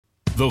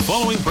The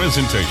following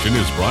presentation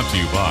is brought to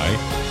you by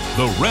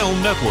The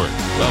Realm Network.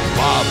 The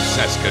Bob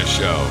Cesca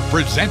Show,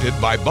 presented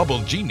by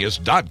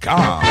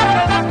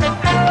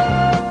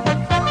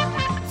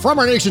BubbleGenius.com. From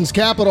our nation's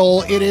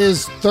capital, it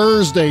is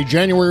Thursday,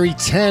 January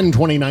 10,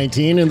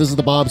 2019, and this is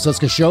the Bob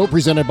Cesca Show,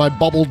 presented by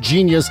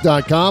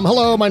BubbleGenius.com.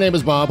 Hello, my name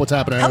is Bob. What's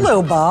happening?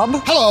 Hello, Bob.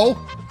 Hello.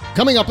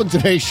 Coming up on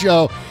today's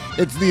show,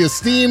 it's the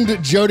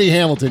esteemed Jody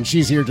Hamilton.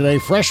 She's here today,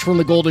 fresh from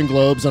the Golden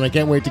Globes, and I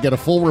can't wait to get a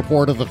full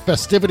report of the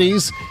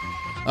festivities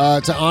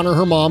to honor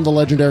her mom, the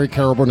legendary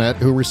Carol Burnett,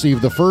 who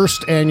received the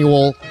first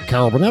annual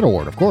Carol Burnett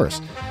Award, of course.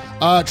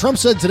 Trump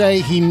said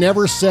today he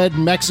never said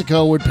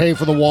Mexico would pay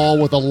for the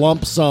wall with a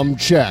lump sum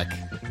check.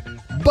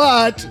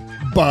 But,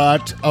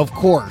 of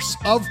course,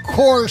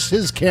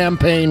 his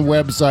campaign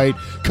website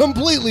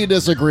completely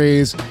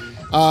disagrees.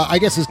 I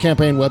guess his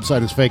campaign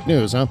website is fake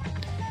news, huh?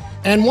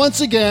 And once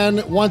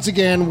again,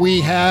 we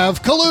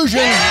have collusion.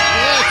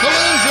 Yeah,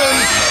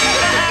 collusion.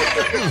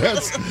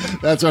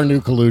 That's our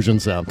new collusion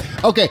sound.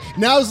 Okay,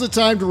 now's the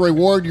time to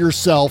reward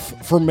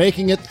yourself for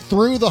making it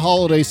through the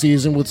holiday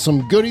season with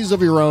some goodies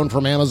of your own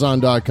from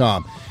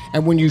Amazon.com.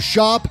 And when you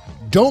shop,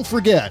 don't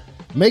forget,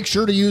 make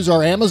sure to use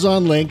our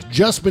Amazon link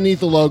just beneath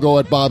the logo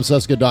at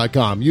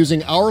bobcesca.com.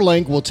 Using our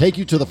link will take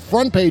you to the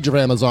front page of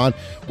Amazon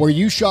where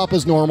you shop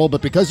as normal,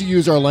 but because you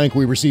use our link,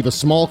 we receive a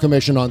small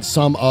commission on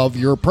some of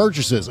your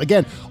purchases.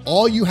 Again,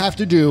 all you have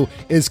to do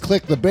is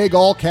click the big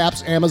all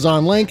caps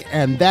Amazon link,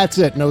 and that's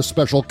it. No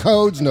special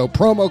codes, no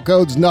promo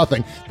codes,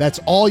 nothing.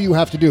 That's all you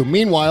have to do.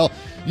 Meanwhile,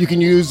 you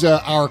can use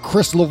our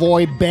Chris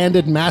Lavoie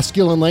banded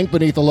masculine link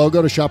beneath the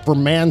logo to shop for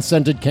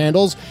man-scented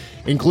candles,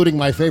 including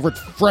my favorite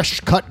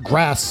fresh-cut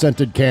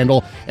grass-scented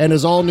candle and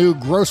his all-new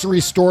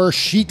grocery store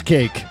sheet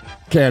cake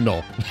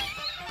candle.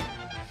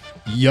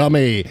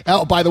 Yummy.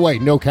 Oh, by the way,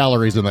 no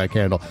calories in that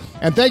candle.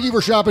 And thank you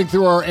for shopping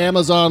through our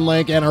Amazon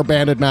link and our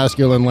banded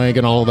masculine link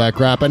and all of that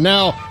crap. And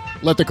now,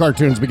 let the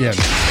cartoons begin.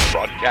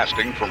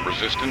 Broadcasting from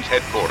Resistance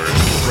headquarters,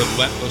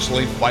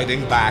 relentlessly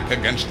fighting back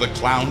against the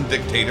clown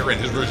dictator and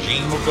his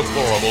regime of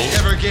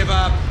deplorables. Never give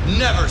up,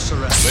 never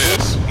surrender.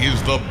 This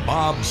is the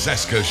Bob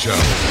Cesca Show,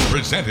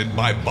 presented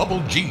by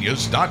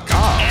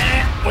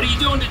BubbleGenius.com. What are you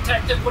doing,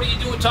 detective? What are you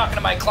doing talking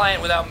to my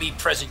client without me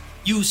present?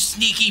 You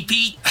sneaky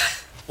Pete.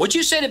 What'd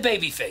you say to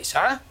Babyface,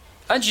 huh?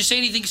 Did you say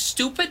anything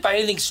stupid? By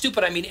anything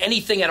stupid, I mean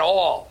anything at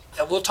all.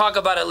 We'll talk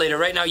about it later.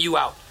 Right now, you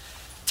out.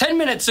 10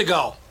 minutes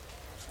ago.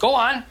 Go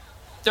on.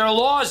 There are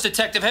laws,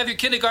 detective. Have your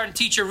kindergarten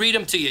teacher read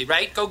them to you,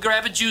 right? Go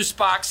grab a juice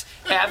box,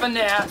 have a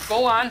nap.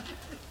 Go on.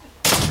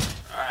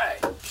 All right.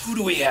 Who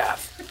do we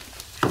have?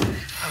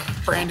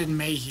 Brandon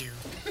Mayhew.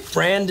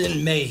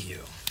 Brandon Mayhew.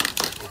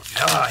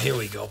 Here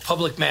we go.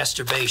 Public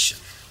masturbation.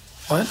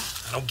 What?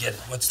 I don't get it.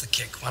 What's the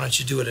kick? Why don't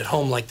you do it at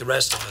home like the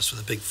rest of us with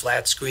a big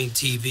flat screen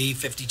TV,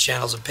 50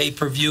 channels of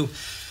pay-per-view,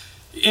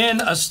 in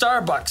a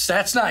Starbucks?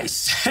 That's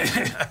nice.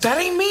 That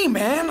ain't me,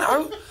 man.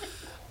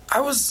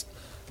 I was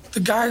the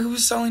guy who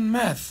was selling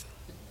meth,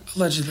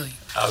 allegedly.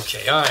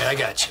 Okay, all right, I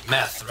got you.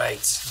 Meth, right.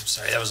 I'm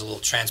sorry, that was a little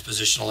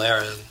transpositional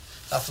error.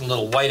 Nothing a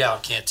little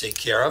whiteout can't take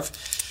care of.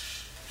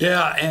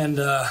 Yeah, and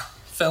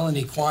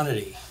felony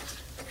quantity.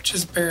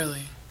 Just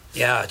barely.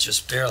 Yeah,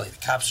 just barely.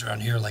 The cops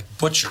around here are like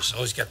butchers.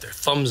 Always got their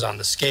thumbs on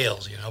the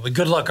scales, you know. But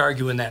good luck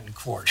arguing that in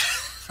court.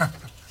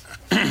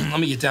 Let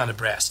me get down to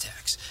brass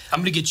tacks. I'm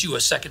going to get you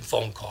a second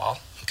phone call,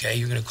 okay?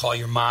 You're going to call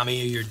your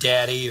mommy or your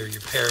daddy or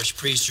your parish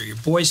priest or your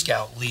Boy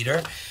Scout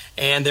leader,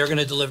 and they're going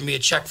to deliver me a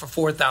check for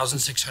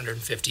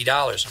 $4,650.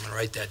 I'm going to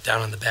write that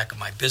down on the back of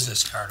my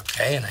business card,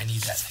 okay? And I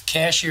need that in a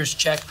cashier's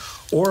check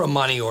or a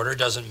money order,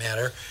 doesn't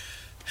matter.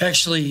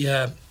 Actually,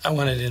 I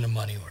want it in a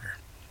money order.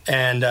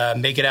 And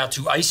make it out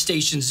to Ice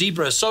Station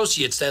Zebra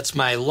Associates. That's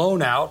my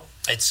loan out.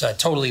 It's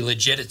totally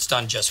legit. It's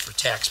done just for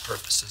tax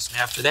purposes.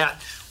 And after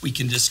that, we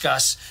can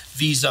discuss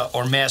Visa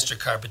or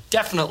MasterCard, but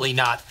definitely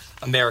not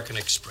American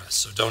Express,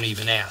 so don't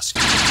even ask.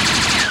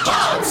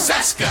 Bob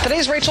Cesca.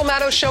 Today's Rachel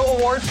Maddow Show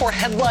Award for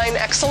Headline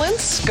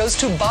Excellence goes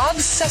to Bob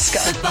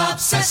Cesca. The Bob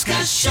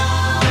Cesca Show.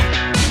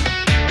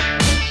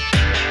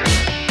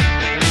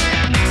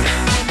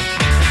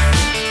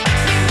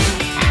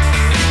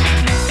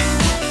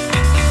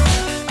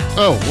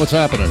 Oh, what's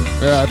happening?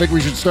 I think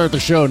we should start the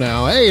show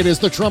now. Hey, it is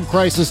the Trump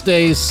Crisis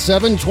Day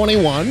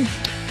 721.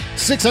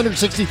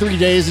 663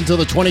 days until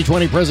the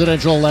 2020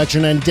 presidential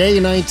election and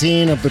day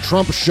 19 of the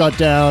Trump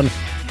shutdown.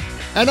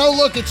 And oh,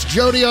 look, it's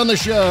Jody on the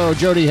show.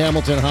 Jody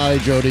Hamilton. Hi,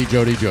 Jody.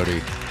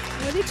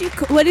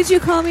 What did you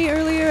call me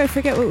earlier? I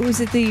forget what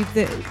was it.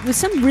 It was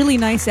some really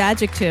nice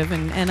adjective,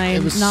 and I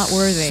am not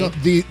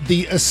worthy.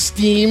 The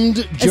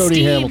esteemed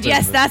Jody Hamilton.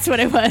 Yes, that's what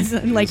it was.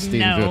 Like, esteemed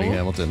no, Jody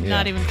Hamilton. Yeah.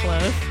 Not even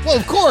close. Well,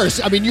 of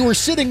course. I mean, you were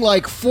sitting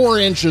like 4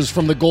 inches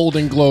from the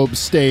Golden Globe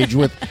stage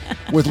with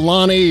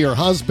Lonnie, your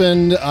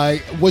husband.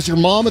 Was your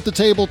mom at the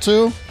table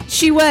too?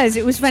 She was.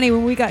 It was funny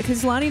when we got,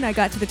 because Lonnie and I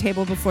got to the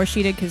table before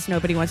she did, because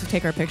nobody wants to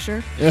take our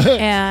picture,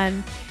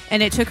 and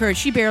it took her.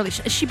 She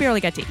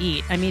barely got to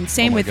eat. I mean,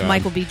 same with God.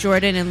 Michael B.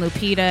 Jordan and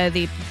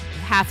Lupita.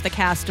 Half the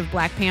cast of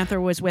Black Panther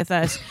was with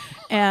us,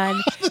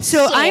 and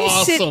so I'm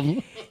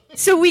awesome.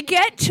 So we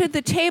get to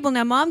the table.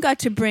 Now, Mom got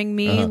to bring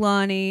me,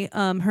 Lonnie,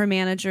 her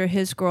manager,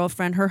 his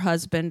girlfriend, her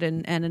husband,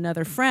 and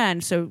another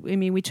friend. So, I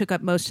mean, we took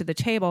up most of the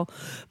table.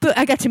 But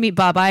I got to meet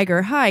Bob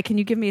Iger. Hi, can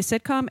you give me a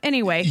sitcom?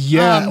 Anyway.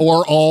 Yeah,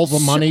 or all the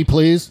money,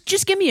 please.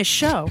 Just give me a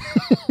show.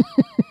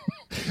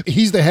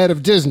 He's the head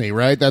of Disney,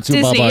 right? That's who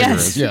Disney, Bob Iger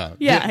yes. is. Yeah.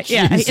 Yeah.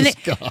 Jesus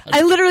God.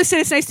 I literally said,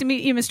 it's nice to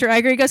meet you, Mr.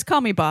 Iger. He goes,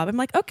 call me Bob. I'm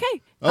like,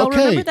 okay. I'll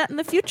remember that in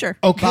the future.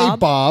 Okay,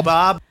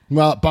 Bob.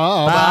 Well,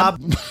 Bob.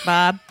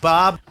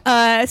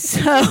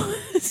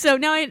 So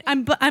now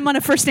I'm on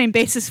a first name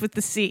basis with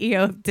the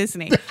CEO of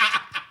Disney.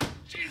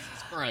 Jesus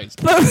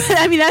Christ. But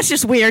I mean, that's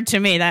just weird to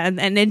me. And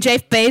then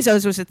Jeff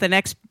Bezos was at the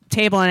next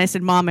table, and I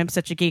said, Mom, I'm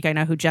such a geek. I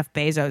know who Jeff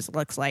Bezos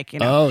looks like.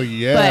 Oh,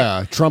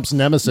 yeah. Trump's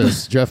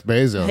nemesis, Jeff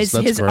Bezos.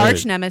 His great.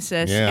 arch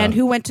nemesis, Yeah. and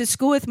who went to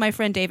school with my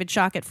friend David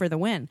Shockett for the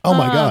win. Oh,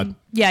 my God.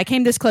 Yeah, I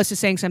came this close to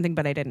saying something,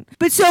 but I didn't.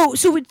 But so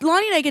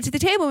Lonnie and I get to the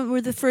table, and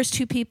we're the first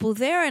two people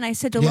there, and I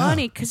said to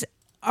Lonnie, because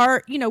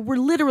we're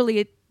literally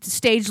at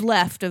stage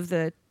left of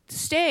the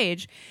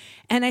stage.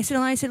 And I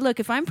said, look,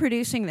 if I'm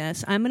producing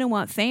this, I'm going to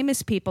want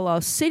famous people all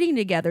sitting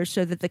together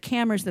so that the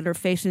cameras that are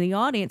facing the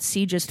audience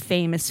see just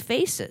famous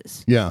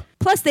faces. Yeah.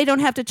 Plus, they don't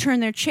have to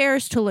turn their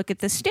chairs to look at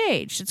the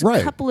stage. It's Right.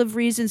 a couple of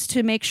reasons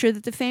to make sure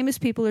that the famous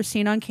people are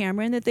seen on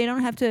camera and that they don't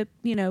have to,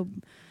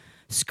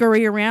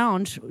 scurry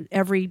around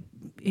every,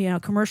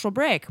 commercial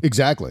break.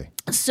 Exactly.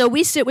 So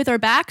we sit with our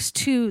backs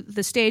to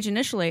the stage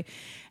initially.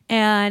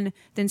 And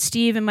then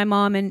Steve and my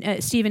mom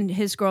and Steve and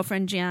his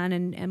girlfriend Jan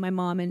and my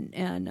mom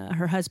and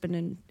her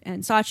husband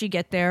and Sachi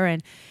get there,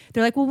 and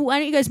they're like, well, why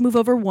don't you guys move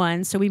over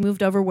one? So we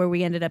moved over where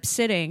we ended up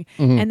sitting.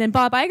 And then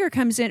Bob Iger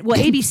comes in. Well,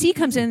 ABC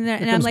comes in there,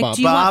 and I'm like, Bob.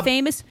 do you want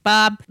famous?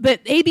 Bob.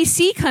 But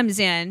ABC comes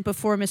in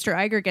before Mr.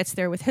 Iger gets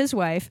there with his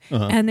wife.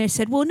 And they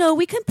said, well, no,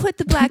 we can put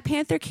the Black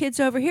Panther kids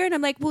over here. And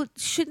I'm like, well,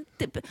 shouldn't...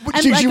 Did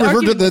you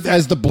refer to them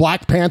as the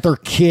Black Panther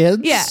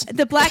kids? Yeah,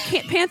 the Black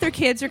Panther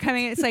kids are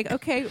coming in. It's like,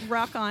 okay,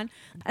 rock on.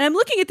 And I'm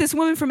looking at this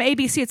woman from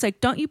ABC. It's like,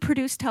 don't you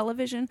produce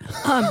television?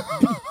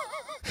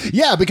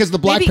 Yeah, because the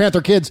Black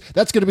Panther kids,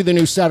 that's going to be the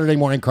new Saturday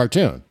morning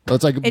cartoon.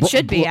 It's like it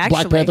should be, Black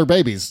actually. Panther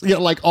babies.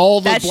 Like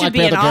all the that Black should be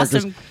Panther an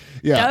characters. awesome.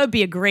 Yeah. That would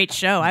be a great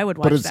show. I would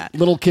watch But it's that.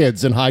 little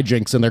kids and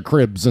hijinks in their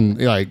cribs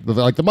and like the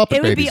Muppet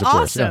It would babies, be of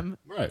course. awesome. Yeah.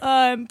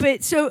 Right.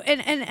 But so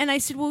and I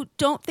said, well,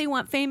 don't they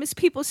want famous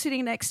people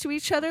sitting next to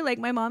each other? Like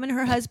my mom and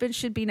her husband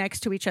should be next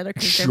to each other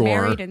because Sure. they're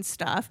married and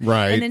stuff.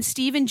 Right. And then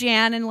Steve and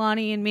Jan and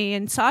Lonnie and me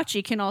and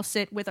Sachi can all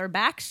sit with our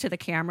backs to the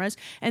cameras.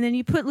 And then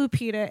you put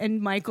Lupita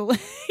and Michael, and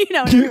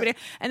everybody,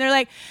 and they're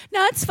like,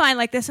 no, it's fine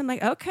like this. I'm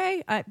like,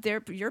 okay,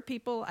 they're your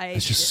people.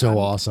 It's just so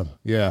awesome.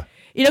 Yeah.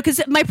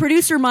 Because my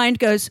producer mind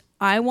goes,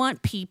 I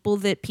want people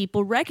that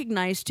people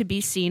recognize to be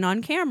seen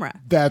on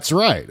camera. That's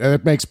right. And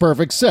it makes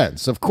perfect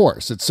sense. Of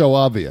course. It's so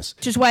obvious.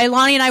 Which is why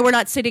Lonnie and I were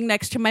not sitting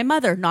next to my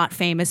mother, not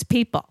famous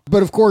people.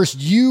 But of course,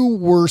 you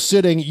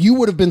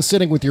would have been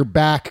sitting with your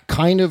back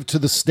kind of to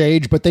the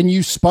stage, but then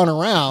you spun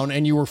around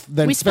and you were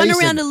then We spun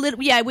facing. around a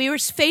little. Yeah, we were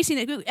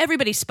facing.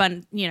 Everybody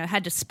spun,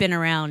 had to spin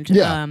around.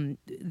 Yeah.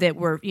 That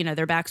were,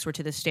 their backs were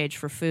to the stage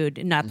for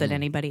food. Not that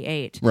anybody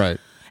ate. Right.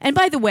 And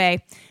by the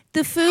way,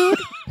 the food.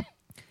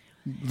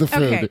 The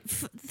food. Okay,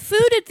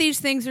 food at these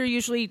things are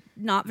usually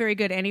not very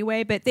good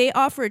anyway, but they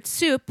offered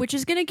soup, which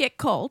is going to get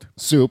cold.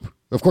 Soup.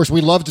 Of course,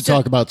 we love to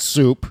talk about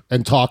soup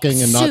and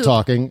talking and not Soup.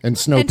 talking and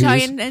snow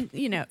peas. And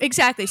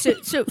exactly.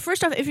 So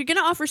first off, if you're going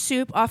to offer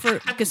soup, offer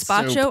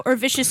gazpacho or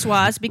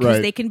vichyssoise because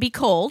Right. they can be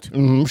cold.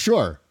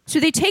 Sure. So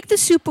they take the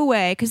soup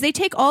away because they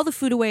take all the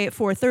food away at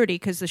 4:30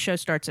 because the show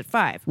starts at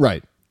 5.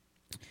 Right.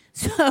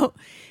 So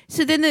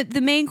then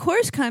the main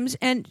course comes,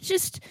 and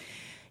just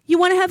you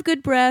want to have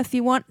good breath.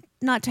 You want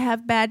not to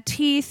have bad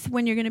teeth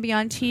when you're going to be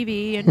on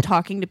TV and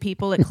talking to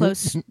people at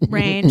close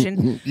range.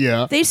 And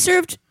Yeah. they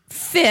served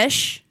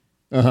fish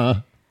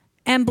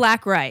and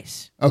black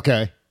rice.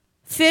 Okay.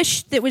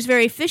 Fish that was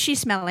very fishy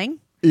smelling,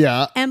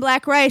 Yeah. and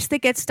black rice that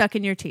gets stuck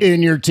in your teeth.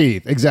 In your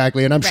teeth.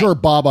 Exactly. And I'm sure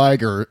Bob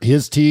Iger,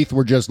 his teeth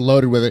were just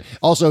loaded with it.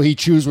 Also, he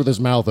chews with his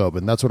mouth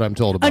open. That's what I'm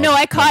told about. Oh no,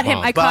 I caught him.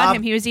 Bob. I caught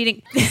him. He was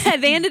eating.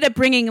 They ended up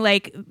bringing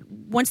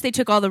once they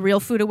took all the real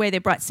food away, they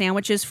brought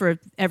sandwiches for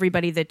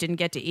everybody that didn't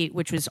get to eat,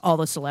 which was all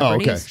the Oh,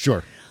 celebrities. okay.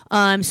 Sure.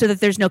 So that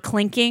there's no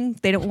clinking.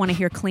 They don't want to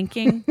hear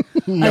clinking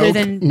other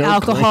than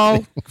alcohol.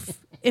 clinking.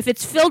 If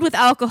it's filled with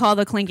alcohol,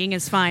 the clinking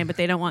is fine, but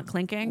they don't want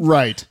clinking.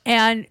 Right.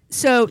 And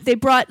so they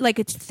brought like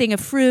a thing of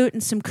fruit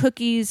and some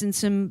cookies and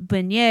some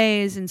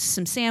beignets and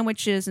some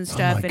sandwiches and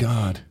stuff. Oh, my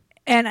God.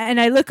 And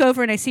I look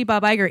over and I see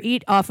Bob Iger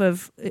eat off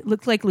of, it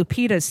looked like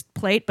Lupita's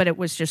plate, but it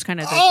was just kind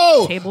of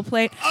the table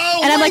plate. Oh,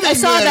 and I'm like, I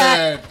saw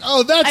that.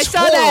 Oh, that's I saw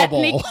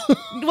horrible. that.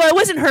 Well, it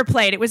wasn't her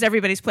plate. It was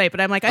everybody's plate.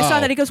 But I'm like, I saw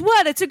Oh. that. He goes,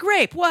 what? It's a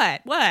grape.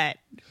 What?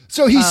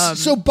 So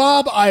so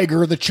Bob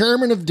Iger, the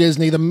chairman of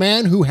Disney, the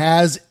man who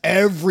has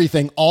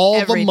everything,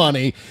 all the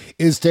money,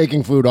 is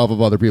taking food off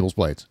of other people's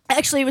plates.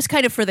 Actually, it was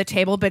kind of for the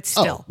table, but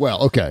still. Oh,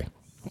 well, okay.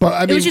 But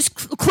I mean, it was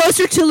just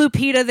closer to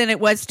Lupita than it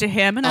was to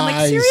him. And I'm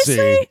like, seriously?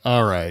 See.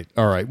 All right.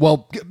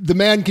 Well, the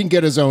man can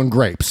get his own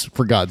grapes,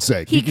 for God's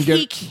sake. He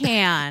can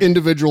can.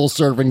 Individual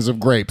servings of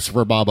grapes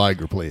for Bob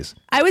Iger, please.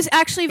 I was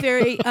actually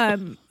very,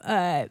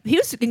 he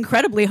was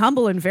incredibly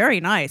humble and very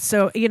nice.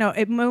 So,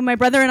 when my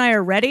brother and I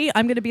are ready,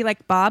 I'm going to be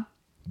like, Bob.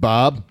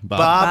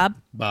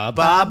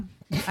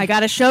 I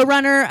got a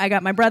showrunner. I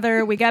got my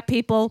brother. We got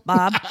people.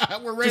 Bob.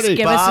 We're ready. Just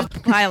give us a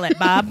pilot,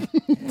 Bob.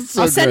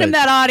 I'll send him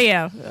that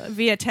audio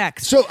via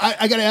text. So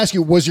I got to ask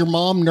you, was your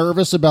mom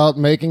nervous about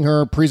making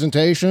her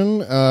presentation?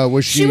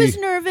 Was she? She was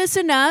nervous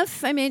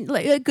enough. I mean,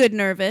 like, a good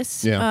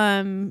nervous. Yeah.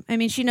 I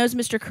mean, she knows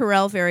Mr.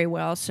 Carell very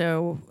well,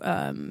 so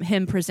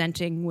him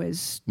presenting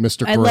was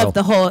Mr. I Carell. loved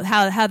the whole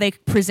how they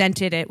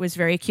presented it was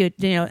very cute.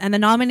 And the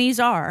nominees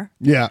are.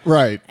 Yeah,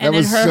 right. And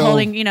that then her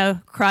holding,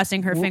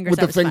 crossing her fingers with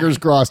the fingers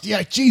crossed.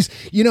 Yeah, geez.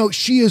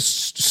 She is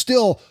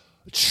still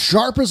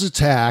sharp as a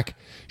tack.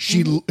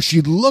 She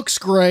looks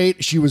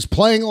great. She was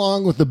playing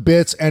along with the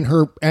bits, and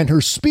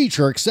her speech,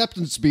 her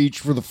acceptance speech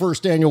for the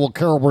first annual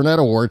Carol Burnett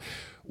Award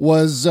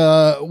was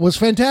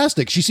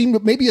fantastic. She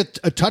seemed maybe a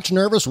touch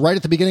nervous right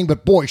at the beginning,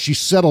 but boy, she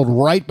settled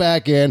right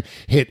back in,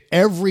 hit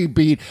every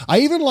beat. I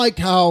even liked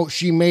how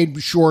she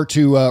made sure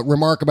to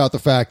remark about the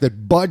fact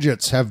that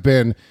budgets have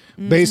been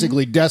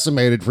basically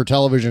decimated for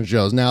television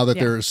shows now that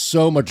there is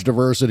so much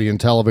diversity in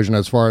television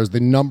as far as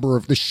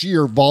the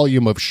sheer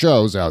volume of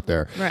shows out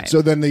there. Right.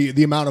 So then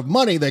the amount of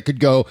money that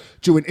could go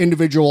to an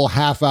individual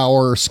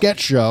half-hour sketch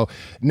show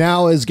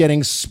now is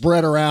getting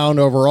spread around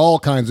over all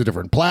kinds of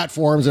different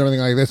platforms and everything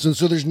like this. And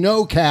so there's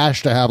no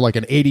cash to have like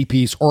an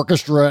 80-piece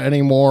orchestra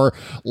anymore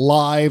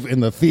live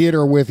in the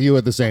theater with you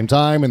at the same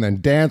time, and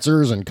then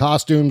dancers and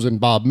costumes and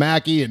Bob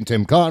Mackey and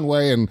Tim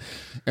Conway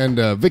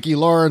and Vicki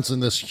Lawrence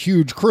and this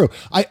huge crew.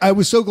 I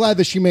was so glad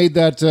that she made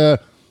that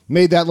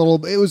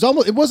little.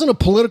 It wasn't a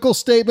political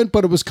statement,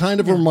 but it was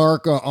kind of a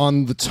remark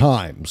on the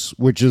times,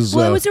 which is.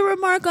 Well, it was a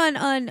remark on.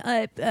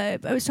 I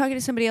was talking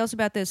to somebody else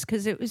about this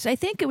because I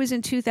think it was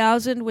in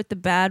 2000 with the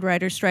bad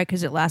writer's strike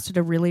because it lasted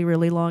a really,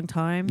 really long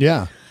time.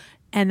 Yeah,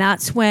 and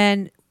that's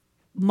when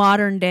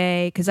modern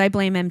day, because I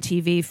blame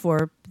MTV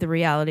for the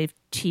reality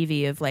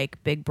TV of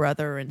like Big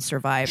Brother and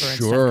Survivor and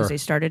stuff because they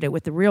started it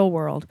with the Real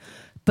World,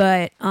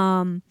 but.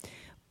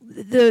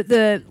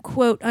 The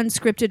quote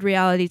unscripted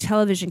reality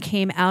television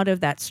came out of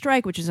that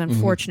strike, which is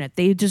unfortunate.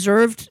 They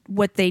deserved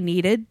what they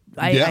needed.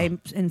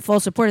 I'm in full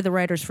support of the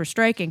writers for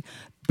striking,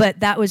 but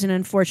that was an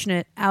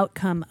unfortunate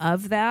outcome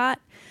of that.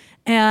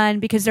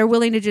 And because they're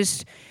willing to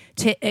just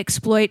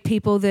exploit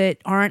people that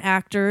aren't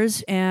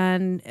actors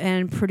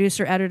and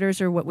producer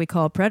editors, or what we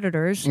call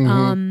predators,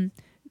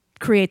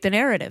 create the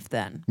narrative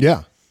then.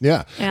 Yeah.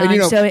 Yeah,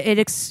 and so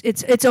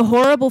it's a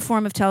horrible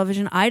form of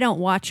television. I don't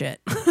watch it.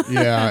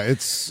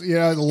 It's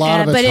a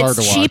lot of it's hard to watch.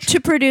 But it's cheap to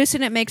produce,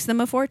 and it makes them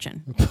a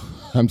fortune.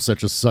 I'm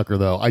such a sucker,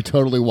 though. I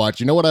totally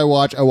watch. You know what I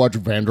watch? I watch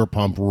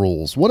Vanderpump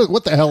Rules.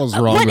 What the hell is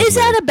wrong with me? What is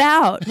that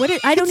about?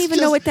 I don't even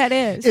know what that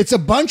is. It's a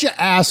bunch of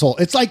assholes.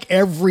 It's like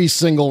every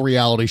single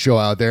reality show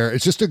out there.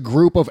 It's just a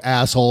group of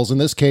assholes, in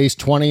this case,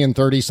 20 and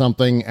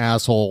 30-something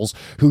assholes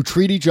who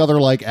treat each other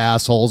like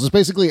assholes. It's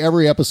basically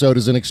every episode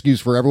is an excuse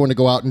for everyone to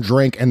go out and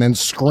drink and then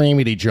scream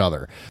at each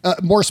other.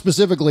 More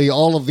specifically,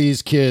 all of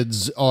these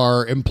kids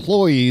are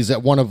employees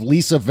at one of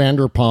Lisa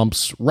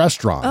Vanderpump's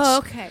restaurants. Oh,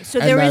 okay. So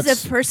there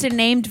is a person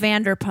named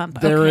Vanderpump.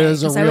 There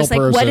is a real person. I was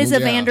like, what is a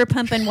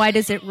Vanderpump and why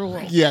does it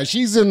rule? Yeah,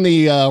 she's in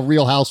the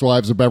Real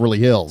Housewives of Beverly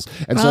Hills.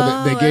 And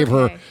so they gave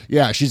her,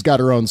 she's got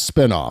her own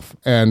spinoff.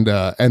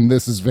 And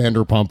this is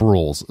Vanderpump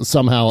Rules.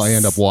 Somehow I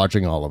end up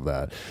watching all of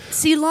that.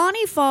 See,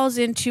 Lonnie falls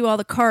into all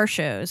the car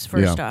shows,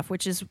 first off,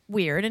 which is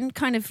weird and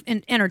kind of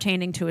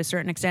entertaining to a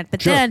certain extent. But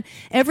then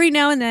every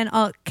now and then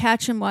I'll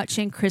catch him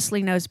watching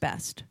Chrisley Knows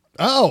Best.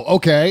 Oh,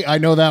 okay. I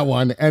know that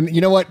one. And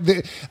you know what?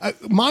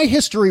 My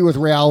history with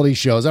reality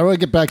shows, I want to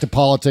get back to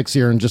politics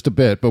here in just a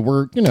bit, but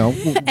we're.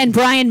 And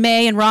Brian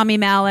May and Rami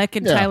Malek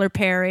and Tyler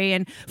Perry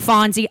and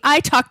Fonzie. I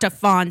talk to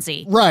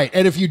Fonzie. Right.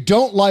 And if you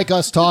don't like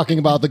us talking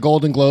about the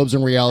Golden Globes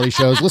and reality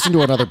shows, listen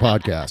to another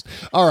podcast.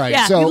 All right.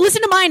 Yeah, so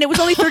listen to mine. It was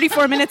only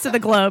 34 minutes of the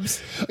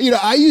Globes.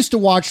 I used to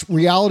watch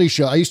reality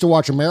shows. I used to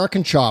watch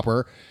American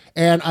Chopper.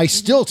 And I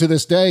still, to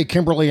this day,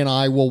 Kimberly and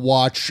I will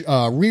watch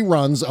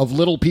reruns of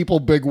Little People,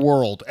 Big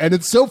World. And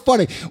it's so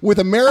funny. With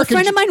American... A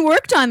friend of mine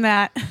worked on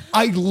that.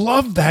 I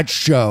love that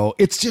show.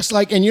 It's just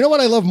like... And you know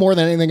what I love more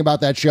than anything about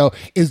that show?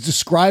 Is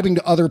describing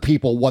to other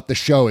people what the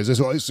show is.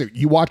 So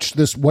you watch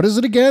this... What is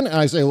it again? And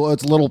I say, well,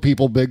 it's Little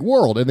People, Big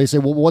World. And they say,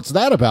 well, what's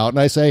that about? And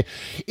I say,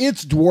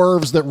 it's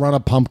dwarves that run a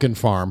pumpkin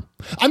farm.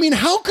 I mean,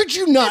 how could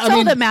you not? That's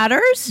all that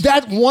matters.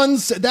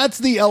 That's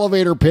the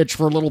elevator pitch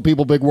for Little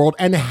People, Big World.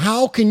 And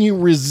how can you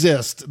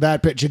resist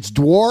that pitch? It's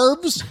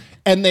dwarves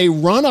and they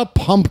run a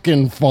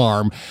pumpkin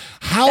farm.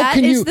 That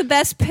is the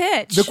best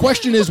pitch. The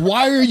question is,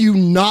 why are you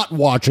not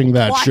watching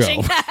that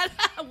show?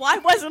 Why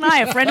wasn't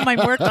I? A friend of mine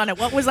worked on it.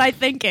 What was I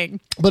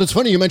thinking? But it's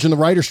funny you mentioned the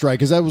writer strike,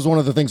 because that was one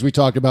of the things we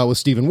talked about with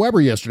Steven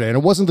Weber yesterday. And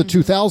it wasn't the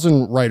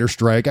 2000 writer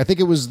strike. I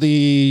think it was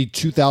the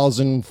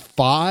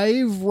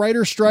 2005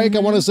 writer strike, I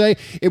want to say.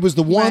 It was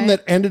the one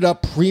that ended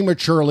up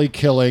prematurely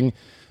killing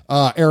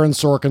Aaron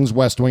Sorkin's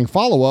West Wing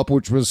follow-up,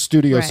 which was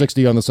Studio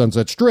 60 on the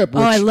Sunset Strip.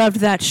 Which, I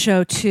loved that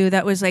show, too.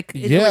 That was like,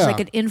 it was like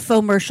an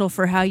infomercial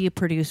for how you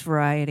produce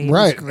variety. It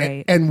was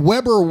great. And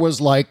Weber was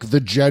like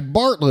the Jed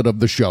Bartlett of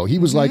the show. He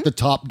was like the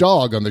top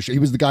dog on the show. He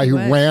was the guy who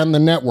ran the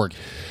network.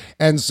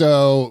 And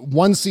so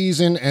one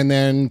season and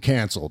then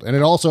canceled. And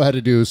it also had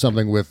to do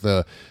something with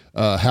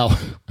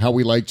how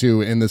we like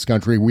to, in this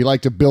country, we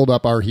like to build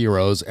up our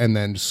heroes and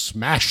then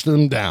smash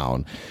them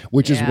down,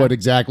 which is what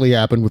exactly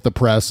happened with the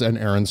press and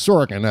Aaron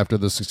Sorkin after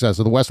the success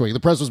of the West Wing. The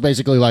press was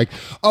basically like,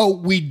 oh,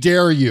 we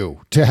dare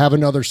you to have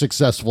another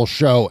successful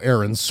show,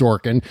 Aaron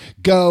Sorkin.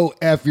 Go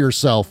F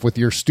yourself with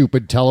your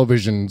stupid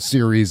television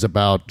series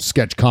about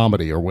sketch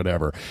comedy or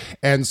whatever.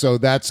 And so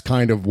that's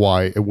kind of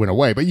why it went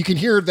away. But you can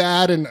hear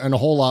that and a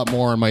whole lot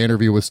more in my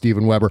interview with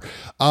Steven Weber.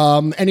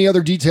 Any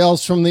other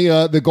details from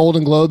the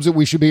Golden Globes that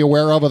we should be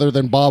aware of, other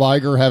than Bob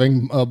Iger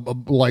having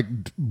like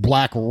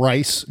black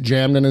rice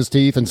jammed in his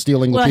teeth and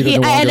stealing Lupita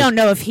Nyong'o? I don't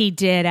know if he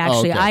did,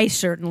 actually. I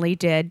certainly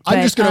did.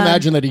 I'm just going to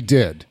imagine that he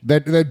did.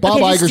 That Bob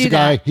Iger's a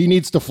guy, he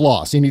needs to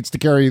floss. He needs to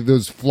carry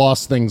those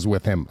floss things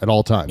with him at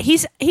all times.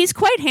 He's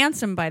quite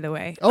handsome, by the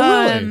way. Oh,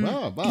 really?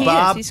 Oh, Bob.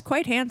 He is. He's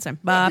quite handsome,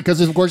 Bob. Because,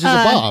 of course, he's a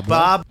Bob.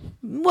 Bob.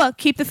 Well,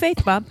 keep the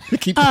faith, Bob.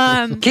 Keep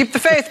the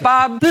faith,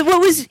 Bob. But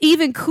what was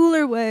even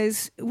cooler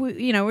was,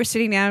 we're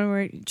sitting down and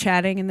we're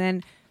chatting, and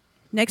then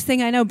next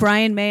thing I know,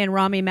 Brian May and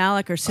Rami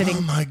Malek are sitting.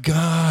 Oh my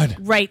God!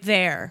 Right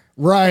there.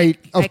 Right.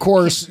 Of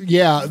course.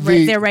 Yeah.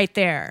 They're right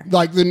there.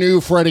 Like the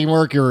new Freddie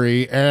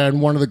Mercury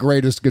and one of the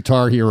greatest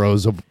guitar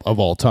heroes of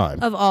all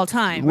time. Of all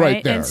time.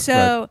 Right there. And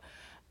so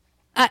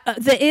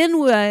the end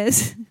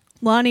was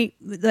Lonnie.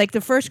 Like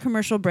the first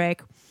commercial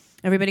break,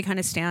 everybody kind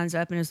of stands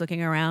up and is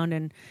looking around,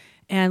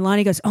 and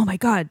Lonnie goes, "Oh my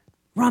God,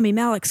 Rami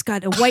Malek's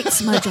got a white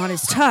smudge on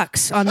his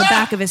tux, on the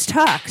back of his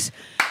tux."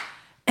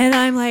 And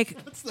I'm like,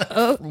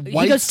 oh,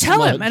 he goes,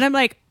 tell him. And I'm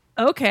like,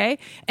 okay.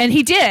 And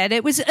he did.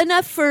 It was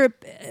enough for,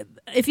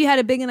 if you had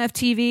a big enough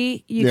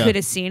TV, you could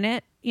have seen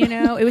it.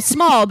 It was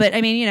small, but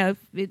I mean,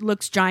 it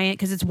looks giant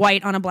because it's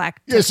white on a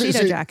black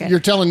tuxedo jacket. You're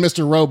telling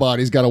Mr. Robot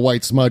he's got a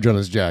white smudge on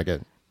his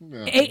jacket.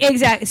 Yeah.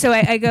 Exactly. So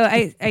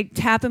I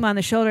tap him on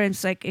the shoulder and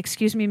it's like,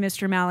 excuse me,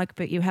 Mr. Malek,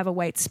 but you have a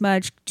white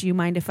smudge. Do you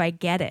mind if I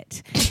get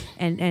it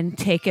and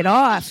take it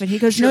off? And he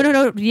goes,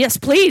 no. Yes,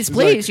 please.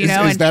 Like,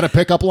 is that a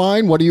pickup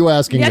line? What are you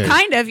asking me? Yeah,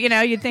 kind of,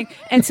 you'd think.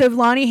 And so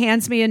Lonnie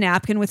hands me a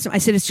napkin with some, I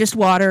said, it's just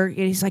water. And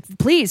he's like,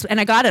 please. And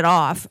I got it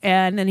off.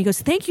 And then he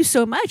goes, thank you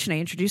so much. And I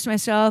introduced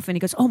myself and he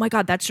goes, oh my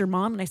God, that's your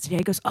mom? And I said, yeah.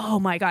 He goes, oh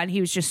my God. And he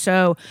was just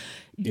so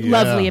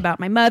lovely about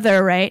my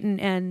mother, right?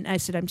 And I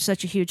said, I'm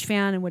such a huge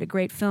fan and what a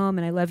great film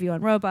and I love you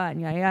on Robot and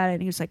yada yada.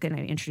 And he was like, then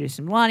I introduced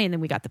him to Lonnie and then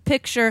we got the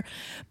picture.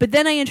 But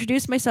then I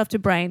introduced myself to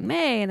Brian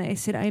May and I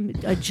said, I'm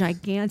a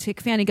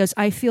gigantic fan. He goes,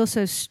 I feel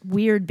so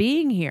weird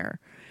being here.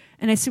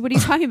 And I said, what are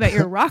you talking about?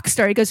 You're a rock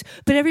star. He goes,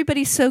 but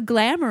everybody's so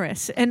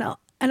glamorous. And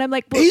I'm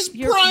like, well, he's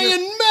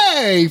Brian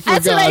May, for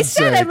That's God's what I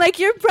said. sake. I'm like,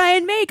 you're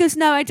Brian May. He goes,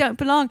 no, I don't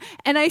belong.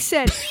 And I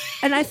said,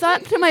 and I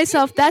thought to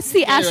myself, that's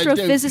the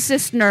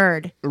astrophysicist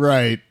nerd.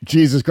 Right.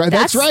 Jesus Christ.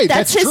 That's right.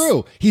 That's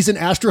true. He's an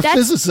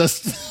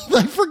astrophysicist.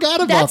 I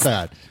forgot about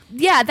that.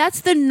 Yeah,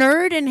 that's the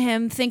nerd in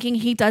him thinking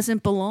he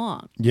doesn't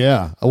belong.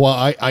 Yeah.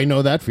 Well, I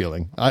know that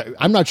feeling.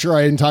 I'm not sure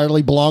I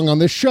entirely belong on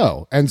this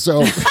show. And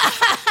so...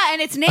 And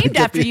it's named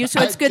after you,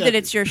 so it's good that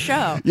it's your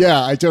show.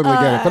 Yeah, I totally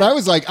get it. But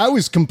I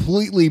was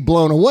completely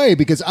blown away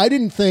because I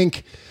didn't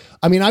think.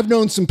 I mean, I've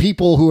known some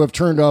people who have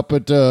turned up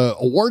at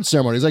award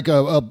ceremonies,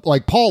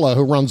 like Paula,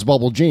 who runs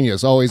Bubble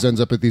Genius, always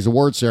ends up at these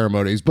award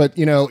ceremonies. But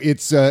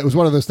it was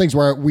one of those things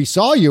where we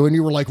saw you and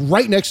you were like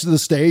right next to the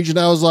stage, and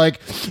I was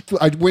like,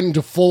 I went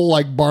into full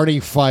like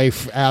Barney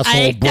Fife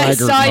asshole braggart I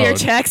saw mode. your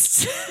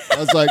texts. I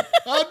was like,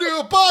 I'll do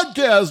a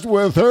podcast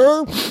with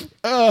her.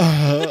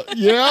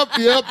 Yep.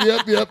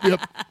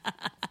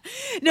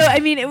 No, I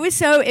mean, it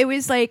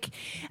was like,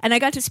 and I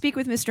got to speak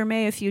with Mr.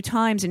 May a few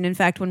times. And in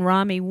fact, when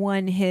Rami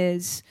won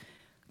his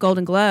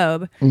Golden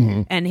Globe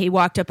and he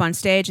walked up on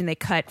stage and they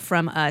cut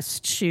from us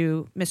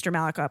to Mr.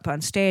 Malek up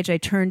on stage, I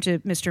turned to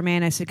Mr. May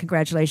and I said,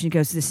 congratulations. He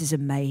goes, this is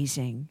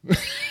amazing.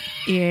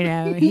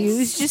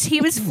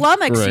 He was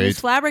flummoxed. Great. He was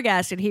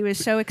flabbergasted. He was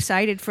so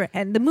excited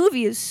and the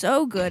movie is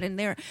so good. And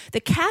the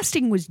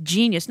casting was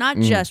genius, not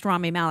just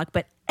Rami Malek,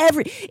 but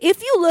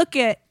if you look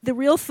at the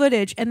real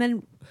footage and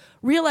then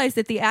realize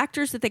that the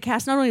actors that they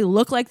cast not only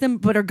look like them,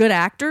 but are good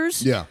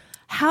actors. Yeah.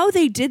 How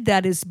they did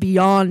that is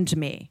beyond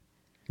me.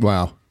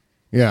 Wow.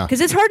 Yeah.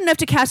 Because it's hard enough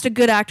to cast a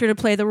good actor to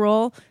play the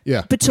role.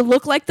 Yeah. But to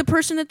look like the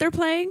person that they're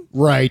playing.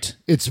 Right.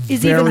 It's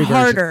is very, even very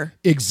harder.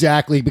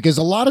 Exactly. Because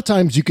a lot of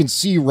times you can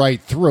see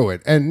right through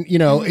it. And,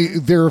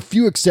 there are a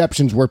few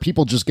exceptions where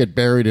people just get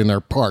buried in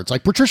their parts.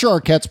 Like Patricia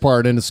Arquette's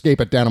part in Escape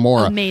at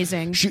Dannemora.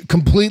 Amazing. She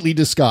completely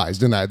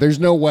disguised in that. There's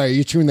no way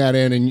you tune that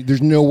in and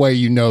there's no way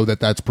you know that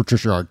that's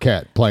Patricia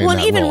Arquette playing that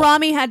even role.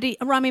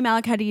 Rami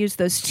Malek had to use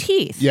those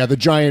teeth. Yeah, the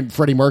giant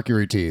Freddie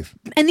Mercury teeth.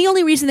 And the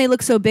only reason they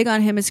look so big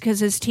on him is because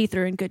his teeth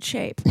are in good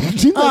shape.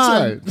 That's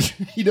right.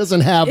 He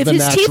doesn't have if the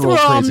his natural teeth were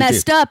all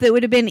messed teeth. up, it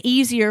would have been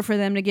easier for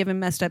them to give him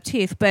messed up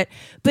teeth. But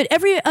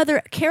every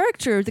other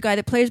character, the guy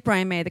that plays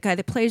Brian May, the guy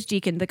that plays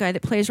Deacon, the guy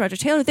that plays Roger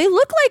Taylor, they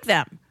look like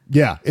them.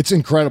 Yeah, it's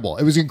incredible.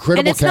 It was incredible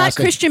and it's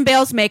casting. not Christian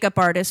Bale's makeup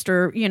artist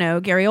or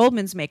Gary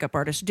Oldman's makeup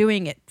artist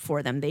doing it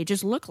for them. They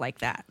just look like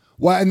that.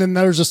 Well, and then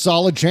there's a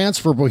solid chance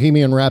for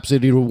Bohemian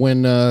Rhapsody to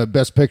win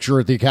Best Picture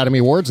at the Academy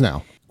Awards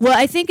now. Well,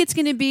 I think it's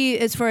going to be,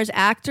 as far as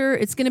actor,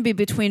 it's going to be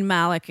between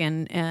Malik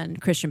and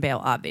Christian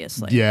Bale,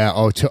 obviously. Yeah.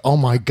 Oh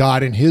my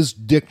God. And his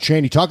Dick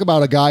Cheney. Talk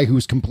about a guy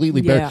who's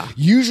completely buried. Yeah.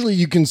 Usually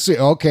you can say,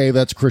 okay,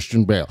 that's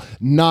Christian Bale.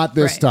 Not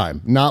this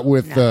time. Not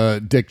with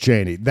Dick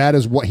Cheney. That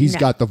is what he's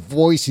got the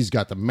voice. He's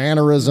got the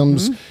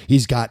mannerisms. Mm-hmm.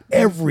 He's got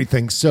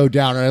everything so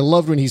down. And I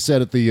loved when he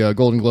said at the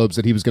Golden Globes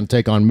that he was going to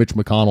take on Mitch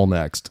McConnell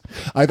next.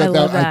 I thought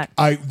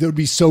that would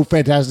be so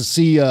fantastic to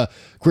see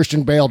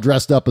Christian Bale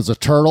dressed up as a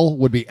turtle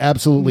would be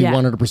absolutely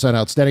 100%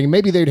 outstanding.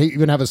 Maybe they'd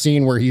even have a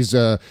scene where he's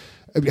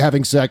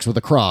having sex with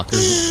a croc.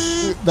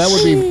 That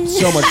would be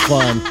so much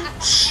fun.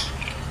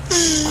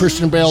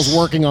 Christian Bale's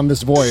working on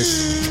this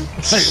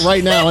voice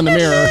right now in the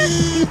mirror.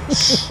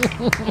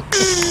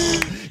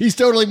 He's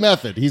totally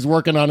method. He's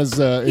working on his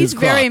He's Crocs.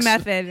 very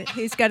method.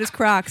 He's got his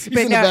Crocs. He's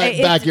in the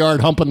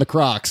backyard humping the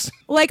Crocs.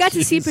 Well, I got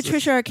to see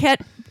Patricia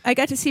Arquette. I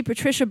got to see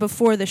Patricia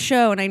before the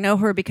show, and I know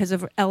her because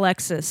of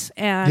Alexis.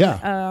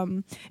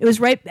 And it was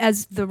right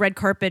as the red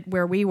carpet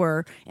where we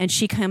were, and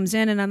she comes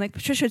in, and I'm like,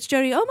 Patricia, it's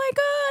Jody. Oh, my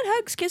God,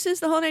 hugs,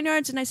 kisses, the whole 9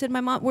 yards. And I said, my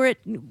mom, we're at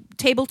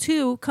table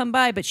 2, come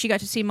by. But she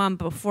got to see Mom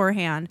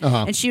beforehand,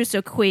 and she was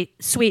so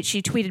sweet.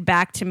 She tweeted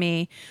back to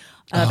me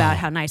about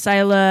how nice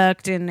I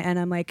looked, and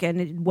I'm like,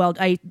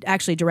 I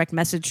actually direct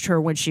messaged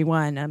her when she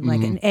won. I'm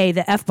like, and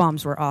the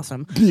F-bombs were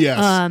awesome.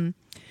 Yes.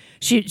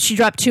 She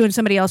dropped 2 and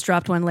somebody else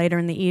dropped 1 later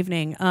in the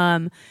evening.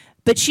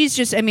 But she's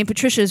just,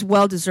 Patricia is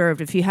well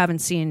deserved. If you haven't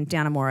seen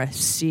Dannemora,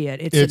 see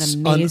it. It's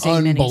an amazing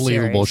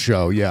unbelievable miniseries.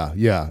 show.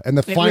 Yeah. And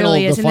the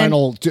really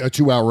final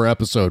 2-hour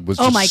episode was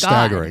just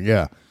staggering.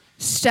 Yeah.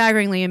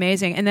 Staggeringly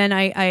amazing. And then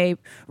I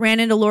ran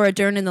into Laura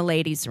Dern in the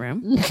ladies'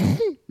 room.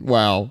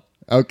 Wow.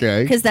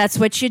 Okay. Because that's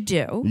what you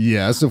do.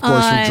 Yes, of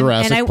course, from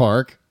Jurassic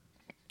Park.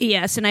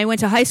 Yes, and I went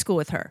to high school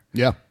with her.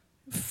 Yeah.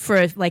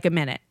 For like a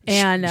minute.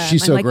 And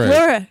she's so great.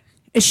 Laura,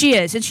 she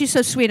is, and she's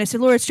so sweet. I said,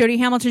 Laura, it's Jody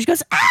Hamilton. She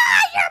goes,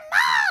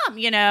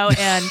 your mom,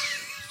 and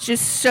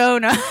just so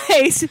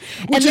nice.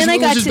 Which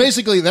is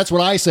basically, that's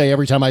what I say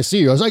every time I see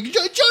you. I was like,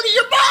 Jody,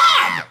 your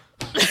mom!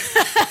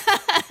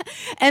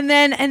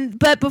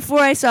 But before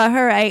I saw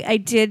her, I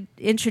did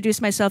introduce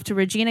myself to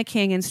Regina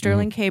King and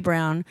Sterling K.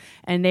 Brown,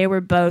 and they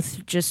were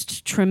both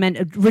just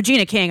tremendous.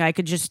 Regina King, I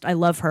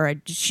love her.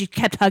 She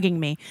kept hugging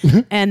me.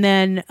 And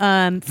then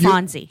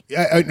Fonzie.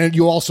 And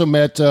you also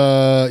met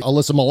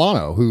Alyssa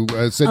Milano, who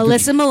said...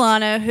 Alyssa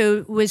Milano,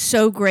 who was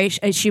so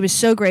gracious. She was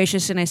so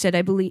gracious, and I said,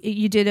 I believe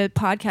you did a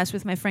podcast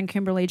with my friend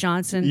Kimberly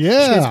Johnson.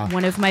 Yeah. She was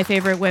one of my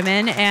favorite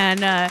women, and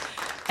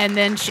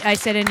then I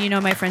said,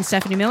 and my friend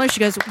Stephanie Miller,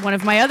 she goes, one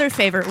of my other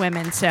favorite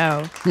women.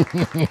 So,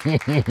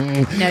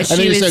 no,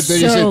 she was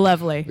so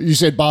lovely. You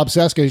said Bob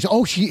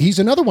Cesca. He's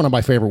another one of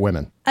my favorite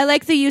women. I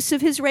like the use of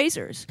his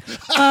razors.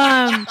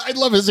 I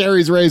love his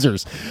Harry's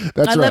razors.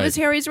 I love his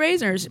Harry's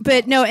razors.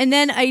 But no, and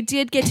then I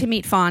did get to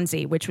meet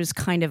Fonzie, which was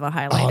kind of a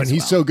highlight. Oh, and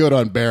he's so good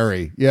on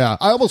Barry. Yeah,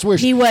 I almost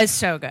wish he was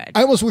so good.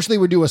 I almost wish they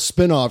would do a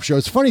spin-off show.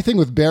 It's a funny thing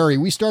with Barry.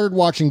 We started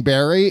watching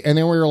Barry, and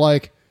then we were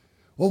like,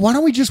 well, why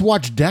don't we just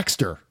watch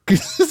Dexter?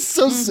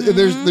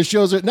 There's the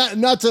shows are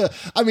not to.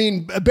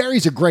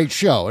 Barry's a great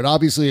show, and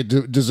obviously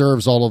it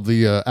deserves all of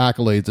the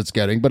accolades it's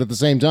getting. But at the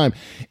same time,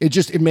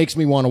 it makes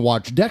me want to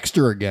watch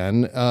Dexter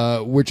again,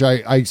 which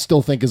I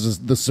still think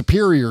is the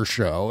superior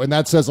show, and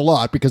that says a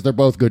lot because they're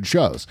both good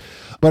shows.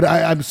 But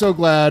I'm so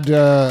glad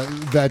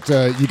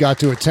that you got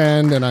to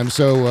attend, and I'm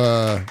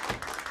so.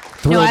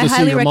 I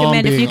highly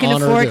recommend if you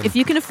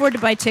can afford to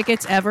buy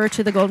tickets ever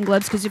to the Golden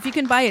Globes, because if you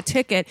can buy a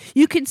ticket,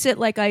 you can sit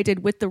like I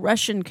did with the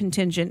Russian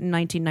contingent in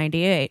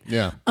 1998.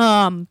 Yeah.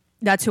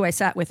 That's who I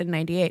sat with in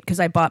 98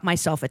 because I bought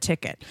myself a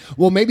ticket.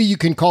 Well, maybe you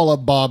can call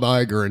up Bob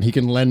Iger and he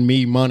can lend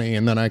me money,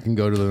 and then I can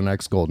go to the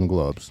next Golden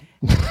Globes.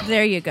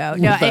 There you go.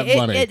 No,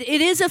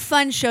 it is a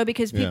fun show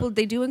because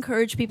they do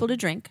encourage people to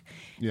drink.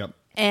 Yep.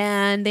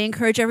 And they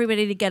encourage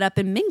everybody to get up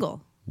and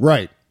mingle.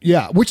 Right.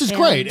 Yeah, which is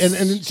great. And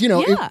it's,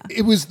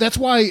 it was, that's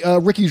why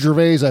Ricky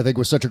Gervais, I think,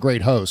 was such a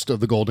great host of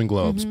the Golden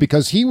Globes,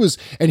 because he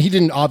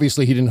didn't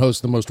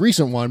host the most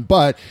recent one,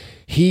 but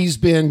he's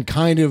been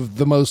kind of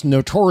the most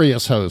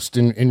notorious host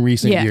in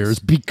recent years,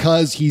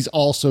 because he's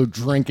also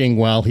drinking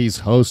while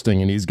he's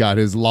hosting, and he's got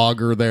his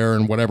lager there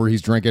and whatever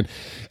he's drinking.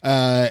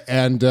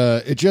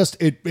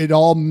 It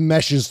all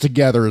meshes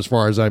together as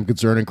far as I'm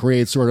concerned, and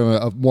creates sort of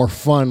a more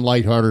fun,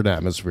 lighthearted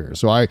atmosphere.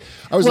 So I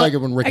always like it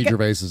when Ricky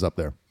Gervais is up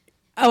there.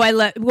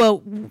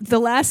 Oh, the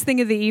last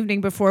thing of the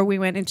evening before we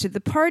went into the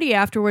party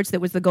afterwards,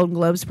 that was the Golden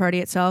Globes party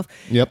itself.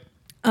 Yep.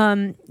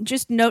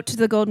 Just note to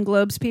the Golden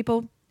Globes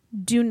people,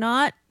 do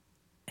not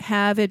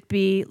have it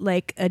be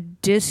like a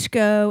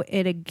disco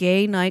at a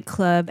gay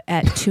nightclub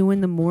at 2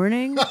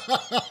 a.m.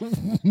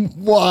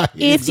 Why?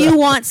 If you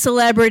want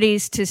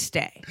celebrities to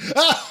stay.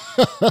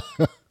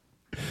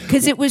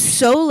 Because it was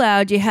so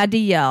loud, you had to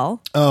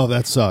yell. Oh,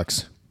 that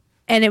sucks.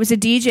 And it was a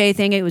DJ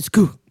thing. It was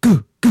goo,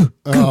 goo, goo,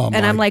 goo. Oh,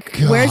 and I'm like,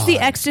 God. Where's the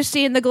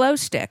ecstasy and the glow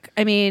stick?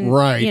 I mean,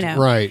 right.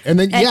 And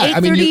then,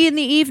 at 8:30 in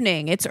the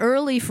evening, it's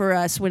early for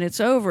us when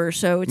it's over.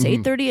 So it's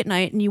 8:30 at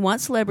night, and you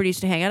want celebrities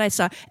to hang out. I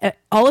saw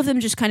all of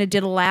them just kind of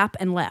did a lap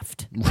and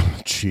left.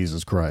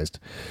 Jesus Christ.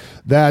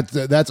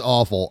 That's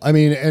awful. I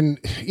mean, and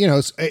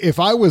if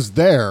I was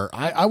there,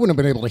 I wouldn't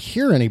have been able to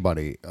hear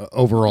anybody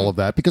over all of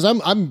that, because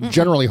I'm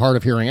generally hard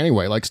of hearing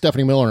anyway. Like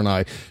Stephanie Miller and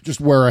I just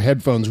wear our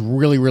headphones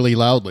really, really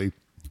loudly.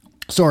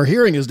 So our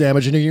hearing is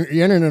damaged, and you're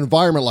in an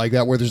environment like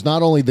that where there's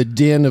not only the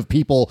din of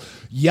people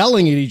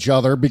yelling at each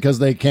other because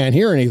they can't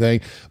hear anything,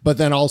 but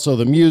then also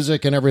the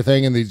music and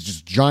everything, and these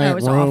just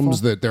giant rooms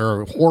awful. that there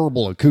are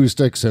horrible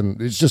acoustics,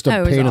 and it's just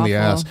a pain in the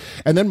ass.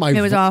 And then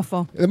it was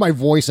awful. Then my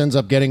voice ends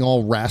up getting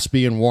all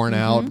raspy and worn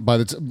out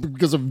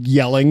because of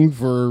yelling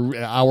for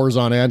hours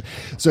on end.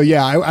 So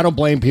yeah, I don't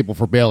blame people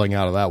for bailing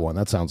out of that one.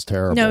 That sounds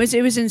terrible. No,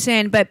 it was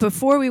insane. But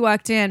before we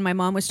walked in, my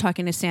mom was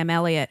talking to Sam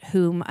Elliott,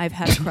 whom I've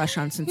had a crush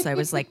on since I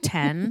was like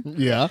 10.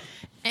 Yeah.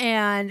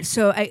 And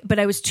so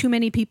I was too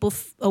many people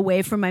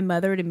away from my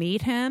mother to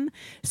meet him.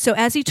 So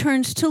as he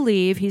turns to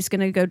leave, he's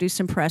going to go do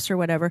some press or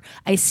whatever.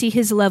 I see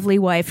his lovely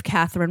wife,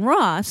 Catherine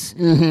Ross,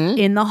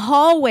 in the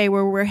hallway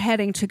where we're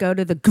heading to go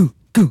to the goo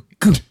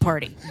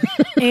party.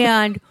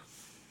 And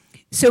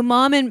so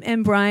Mom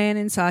and Brian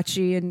and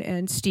Sachi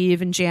and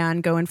Steve and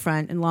Jan go in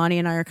front, and Lonnie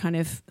and I are kind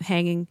of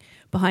hanging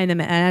behind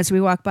them. And as we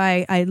walk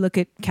by, I look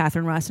at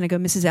Catherine Ross and I go,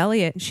 Mrs.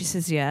 Elliott. And she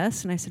says,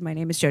 yes. And I said, my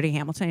name is Jody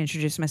Hamilton. I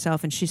introduced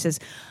myself. And she says,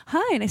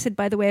 hi. And I said,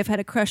 by the way, I've had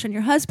a crush on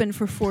your husband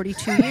for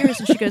 42 years.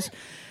 And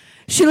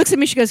she looks at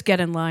me, she goes, get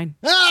in line.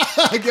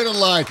 Get in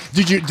line.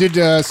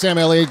 Did Sam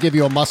Elliott give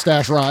you a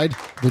mustache ride?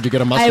 Did you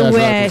get a mustache ride?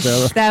 I wish.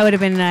 That would have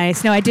been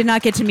nice. No, I did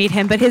not get to meet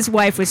him, but his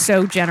wife was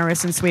so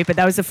generous and sweet. But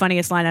that was the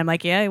funniest line. I'm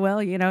like, yeah, well,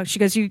 she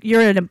goes,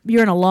 you're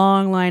in a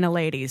long line of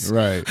ladies.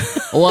 Right.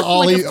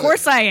 Well, of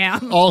course I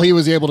am. All he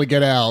was able to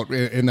get out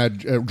in that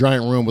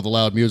giant room with the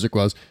loud music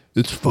was,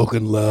 it's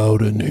fucking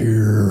loud in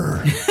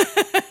here.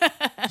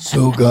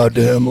 So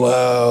goddamn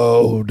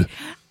loud.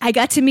 I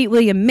got to meet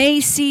William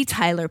Macy,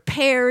 Tyler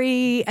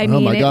Perry. Oh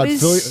my God,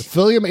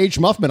 William H.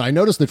 Muffman. I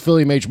noticed that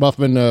William H.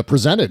 Muffman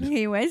presented.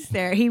 He was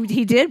there.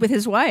 He did with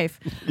his wife.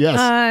 Yes.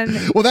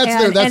 Well,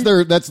 that's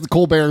the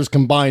Colbert's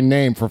combined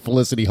name for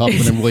Felicity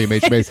Huffman and William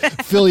H. Macy.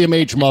 William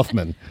H.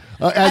 Muffman.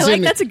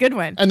 That's a good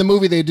one. And the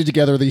movie they did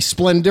together, The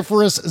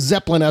Splendiferous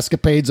Zeppelin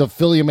Escapades of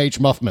William H.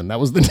 Muffman. That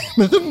was the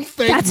name of the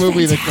fake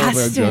movie that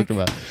Colbert joked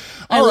about.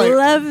 I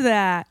love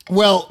that.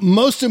 Well,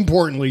 most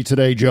importantly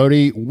today,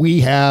 Jody,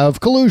 we have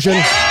collusion.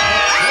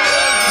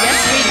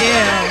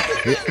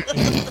 Yes, we do. I'm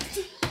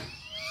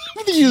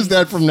going to use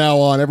that from now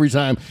on every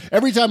time.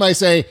 Every time I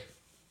say,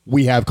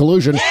 we have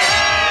collusion.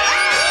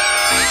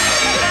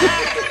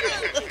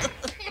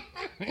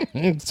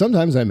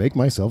 Sometimes I make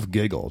myself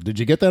giggle. Did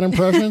you get that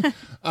impression?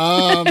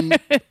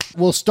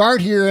 We'll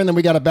start here, and then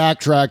we got to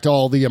backtrack to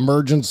all the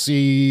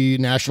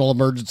national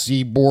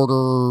emergency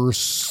border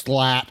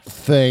slat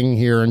thing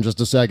here in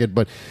just a second.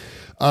 But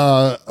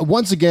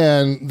once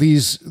again,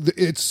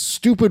 it's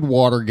stupid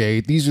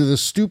Watergate. These are the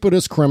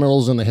stupidest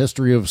criminals in the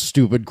history of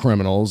stupid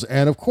criminals.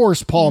 And of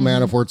course, Paul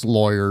Manafort's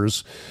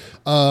lawyers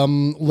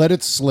let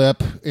it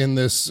slip in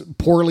this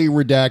poorly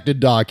redacted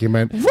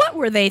document. What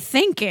were they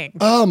thinking?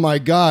 Oh my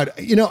God.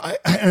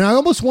 I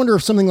almost wonder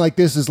if something like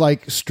this is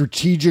like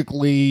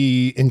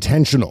strategically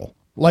intentional.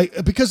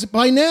 Like, because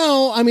by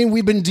now, I mean,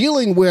 we've been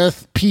dealing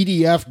with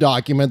PDF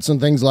documents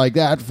and things like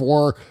that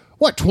for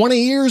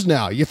 20 years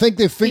now. You think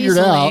they've figured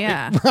out.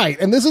 Yeah. Right.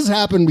 And this has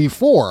happened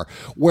before,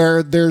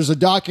 where there's a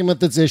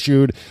document that's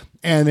issued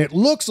and it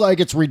looks like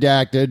it's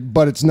redacted,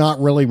 but it's not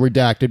really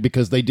redacted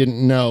because they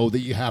didn't know that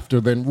you have to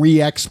then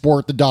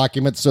re-export the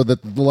document so that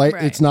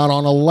it's not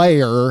on a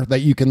layer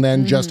that you can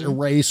then just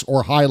erase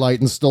or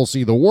highlight and still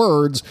see the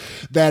words,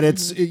 that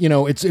it's,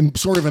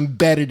 it's sort of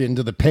embedded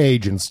into the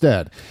page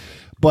instead.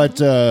 But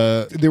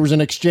there was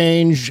an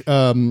exchange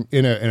in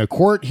a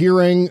court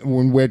hearing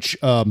in which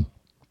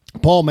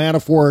Paul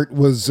Manafort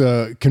was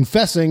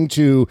confessing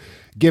to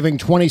giving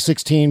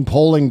 2016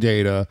 polling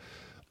data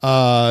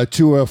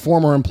to a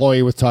former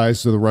employee with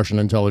ties to the Russian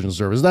intelligence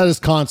service. That is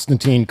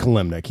Konstantin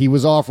Kilimnik. He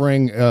was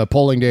offering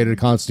polling data to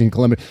Konstantin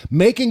Kilimnik,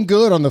 making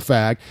good on the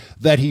fact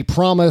that he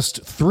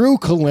promised through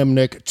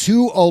Kilimnik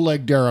to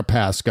Oleg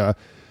Deripaska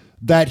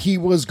that he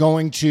was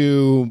going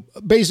to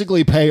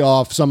basically pay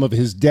off some of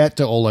his debt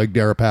to Oleg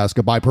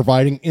Deripaska by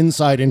providing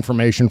inside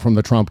information from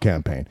the Trump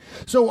campaign.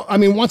 So, I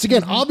mean, once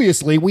again,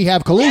 obviously, we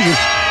have collusion.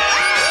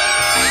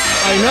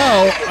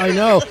 I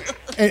know.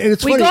 And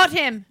it's funny. We got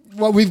him.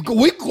 Well, we got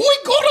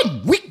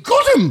him. We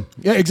got him.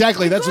 Yeah,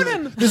 exactly. This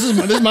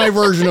is my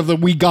version of the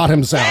 "we got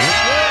him" sound.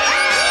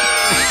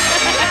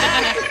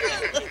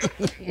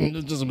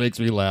 It just makes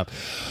me laugh.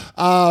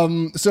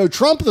 So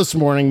Trump this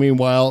morning,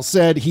 meanwhile,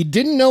 said he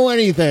didn't know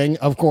anything,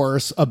 of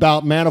course,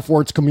 about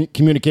Manafort's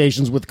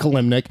communications with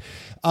Kilimnik.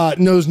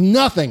 Knows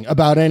nothing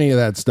about any of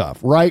that stuff,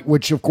 right?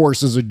 Which, of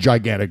course, is a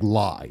gigantic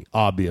lie,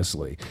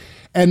 obviously.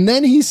 And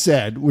then he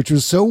said, which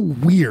was so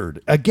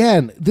weird,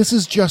 again, this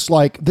is the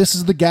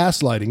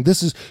gaslighting.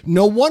 This is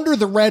no wonder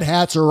the red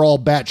hats are all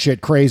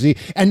batshit crazy,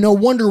 and no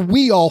wonder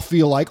we all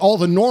feel like, all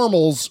the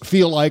normals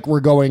feel like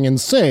we're going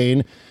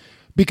insane,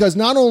 because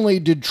not only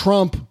did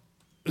Trump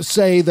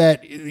say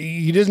that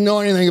he didn't know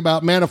anything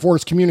about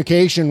Manafort's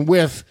communication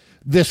with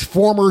this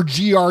former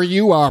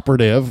GRU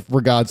operative, for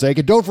God's sake.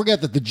 And don't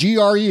forget that the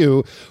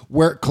GRU,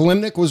 where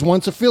Kilimnik was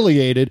once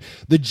affiliated,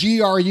 the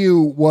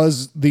GRU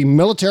was the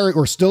military,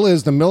 or still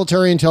is, the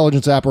military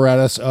intelligence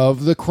apparatus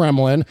of the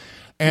Kremlin.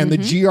 And the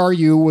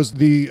GRU was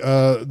the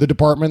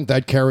department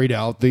that carried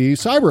out the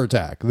cyber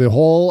attack, the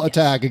whole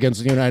attack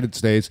against the United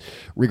States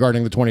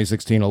regarding the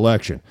 2016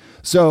 election.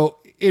 So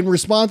in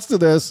response to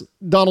this,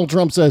 Donald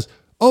Trump says,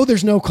 oh,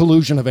 there's no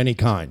collusion of any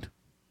kind.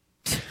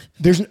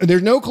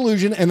 There's no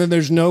collusion, and then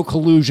there's no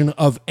collusion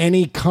of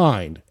any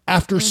kind,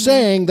 after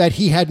saying that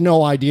he had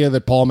no idea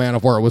that Paul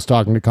Manafort was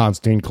talking to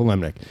Konstantin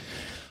Kilimnik.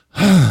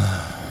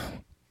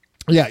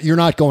 Yeah, you're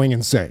not going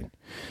insane.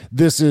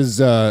 This is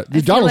I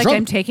feel Donald like Trump.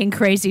 I'm taking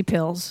crazy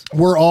pills.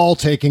 We're all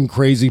taking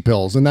crazy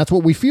pills, and that's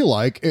what we feel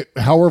like.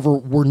 However,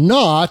 we're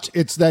not.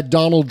 It's that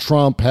Donald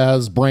Trump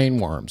has brain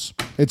worms.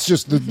 It's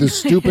just the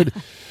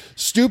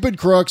stupid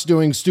crooks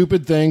doing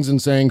stupid things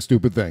and saying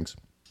stupid things.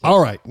 All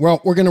right.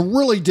 Well, we're going to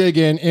really dig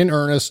in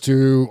earnest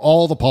to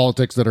all the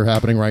politics that are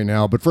happening right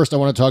now. But first, I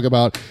want to talk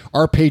about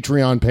our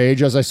Patreon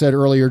page. As I said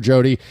earlier,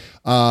 Jody,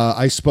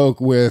 I spoke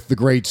with the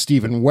great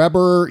Steven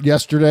Weber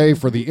yesterday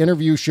for the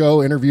interview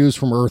show, Interviews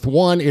from Earth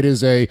One. It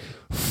is a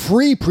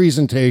free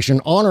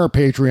presentation on our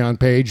Patreon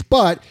page.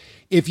 But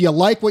if you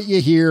like what you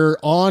hear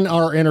on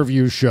our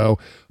interview show,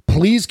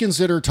 please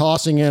consider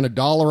tossing in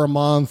 $1 a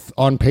month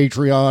on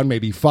Patreon,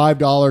 maybe $5,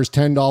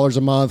 $10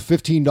 a month,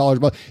 $15 a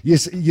month.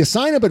 You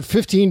sign up at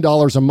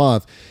 $15 a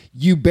month,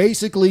 you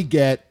basically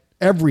get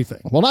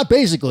everything. Well, not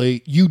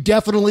basically, you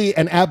definitely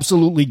and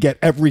absolutely get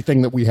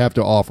everything that we have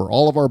to offer,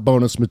 all of our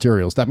bonus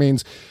materials. That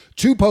means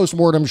 2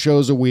 postmortem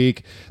shows a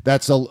week.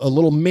 That's a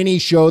little mini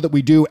show that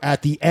we do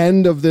at the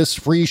end of this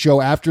free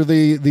show. After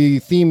the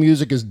theme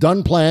music is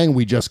done playing,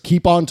 we just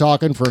keep on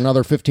talking for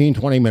another 15,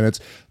 20 minutes.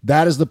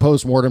 That is the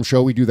postmortem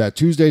show. We do that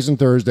Tuesdays and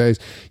Thursdays.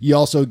 You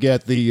also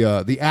get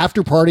the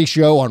after party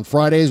show on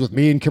Fridays with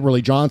me and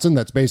Kimberly Johnson.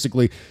 That's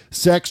basically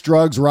sex,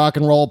 drugs, rock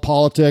and roll,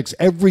 politics,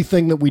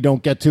 everything that we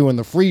don't get to in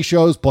the free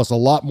shows, plus a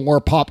lot more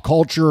pop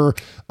culture,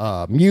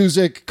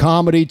 music,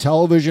 comedy,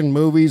 television,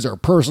 movies, our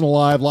personal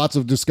life, lots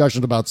of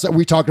discussion about sex.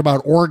 We talked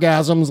about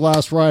orgasms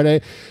last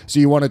Friday, so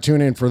you want to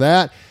tune in for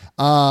that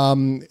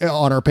on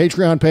our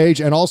Patreon page.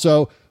 And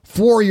also,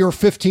 for your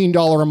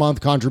 $15 a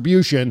month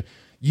contribution,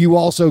 you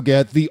also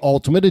get the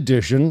ultimate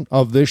edition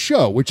of this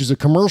show, which is a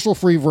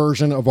commercial-free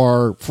version of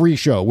our free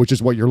show, which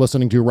is what you're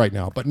listening to right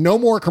now. But no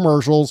more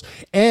commercials,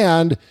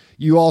 and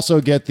you also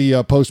get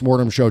the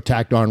postmortem show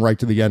tacked on right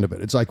to the end of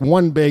it. It's like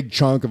one big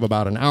chunk of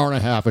about an hour and a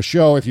half a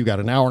show. If you've got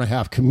an hour and a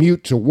half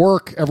commute to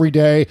work every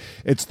day,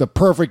 it's the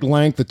perfect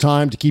length of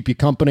time to keep you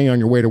company on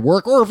your way to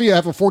work. Or if you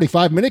have a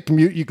 45-minute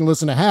commute, you can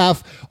listen to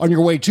half on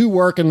your way to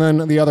work and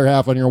then the other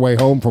half on your way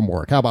home from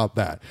work. How about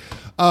that?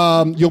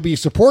 You'll be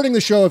supporting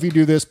the show if you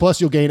do this. Plus,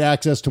 you'll gain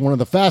access to one of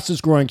the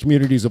fastest growing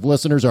communities of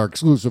listeners, our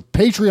exclusive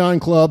Patreon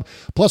club,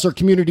 plus our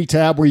community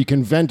tab where you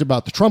can vent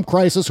about the Trump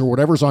crisis or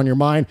whatever's on your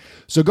mind.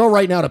 So go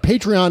right now to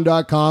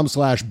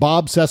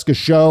patreon.com/Bob Cesca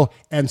Show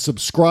and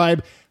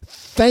subscribe.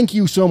 Thank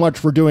you so much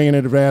for doing it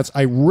in advance.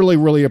 I really,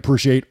 really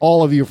appreciate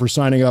all of you for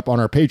signing up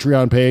on our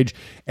Patreon page,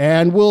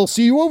 and we'll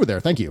see you over there.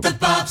 Thank you. The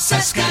Bob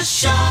Cesca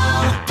Show.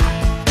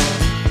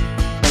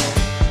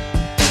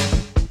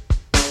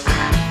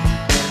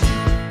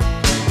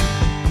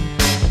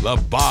 The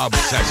Bob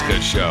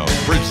Cesca Show,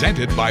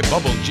 presented by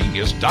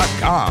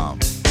BubbleGenius.com.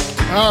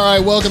 All right,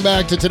 welcome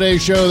back to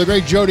today's show. The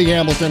great Jody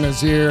Hamilton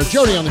is here.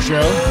 Jody on the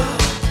show.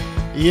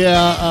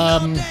 Yeah,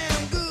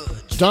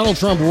 Donald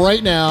Trump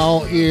right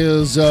now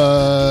is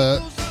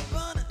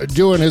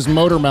doing his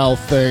motor mouth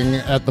thing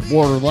at the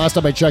border. The last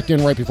time I checked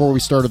in right before we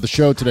started the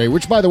show today,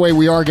 which, by the way,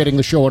 we are getting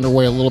the show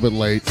underway a little bit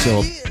late,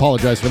 so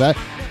apologize for that.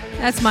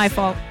 That's my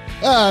fault.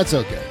 It's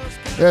okay.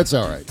 It's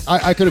all right.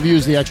 I could have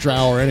used the extra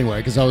hour anyway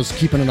because I was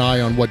keeping an eye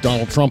on what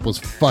Donald Trump was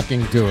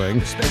fucking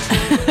doing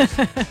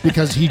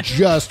because he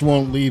just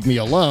won't leave me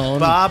alone.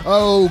 Bob.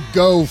 Oh,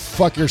 go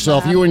fuck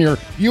yourself. Bob.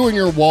 You and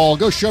your wall.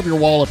 Go shove your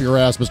wall up your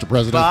ass, Mr.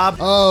 President. Bob.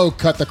 Oh,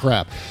 cut the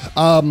crap.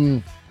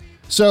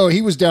 So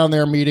he was down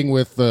there meeting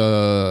with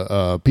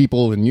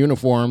people in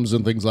uniforms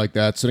and things like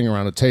that, sitting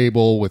around a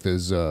table with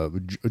his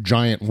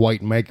giant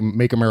white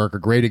Make America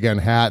Great Again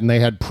hat, and they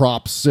had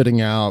props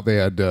sitting out. They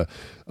had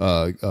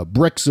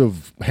bricks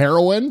of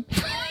heroin.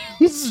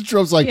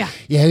 Trump's like, yeah,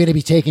 I'm going to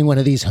be taking one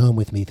of these home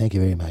with me. Thank you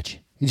very much.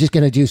 You're just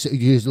going to do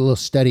a little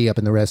study up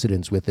in the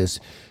residence with this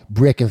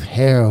brick of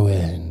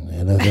heroin.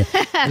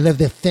 I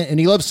love and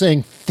he loves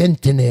saying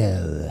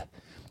fentanyl.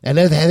 I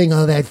love having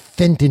all that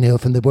fentanyl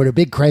from the border.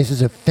 Big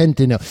crisis of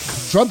fentanyl.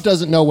 Trump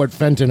doesn't know what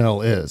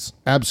fentanyl is.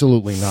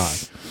 Absolutely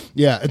not.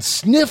 Yeah, and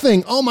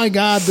sniffing. Oh, my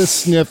God, the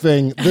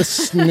sniffing. The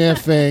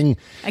sniffing.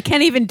 I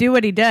can't even do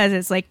what he does.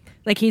 It's like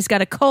he's got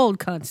a cold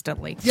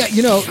constantly. Yeah,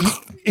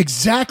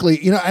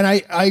 exactly. And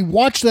I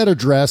watched that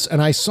address,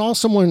 and I saw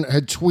someone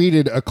had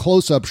tweeted a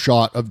close-up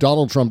shot of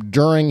Donald Trump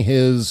during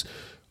his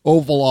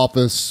Oval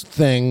Office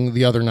thing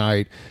the other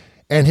night.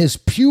 And his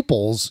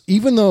pupils,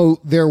 even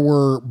though there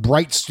were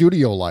bright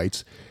studio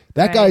lights,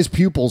 that guy's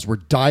pupils were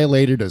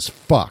dilated as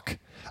fuck.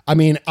 I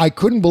mean, I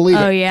couldn't believe it.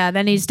 Oh, yeah.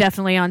 Then he's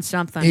definitely on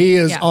something. He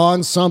is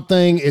on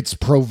something. It's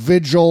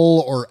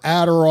Provigil or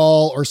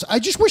Adderall. I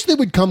just wish they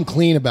would come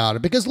clean about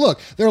it. Because,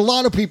 look, there are a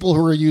lot of people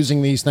who are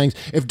using these things.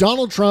 If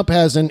Donald Trump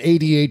has an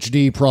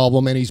ADHD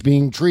problem and he's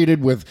being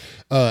treated with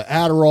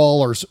Adderall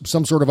or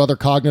some sort of other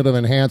cognitive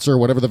enhancer,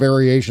 whatever the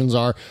variations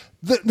are,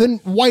 then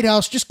White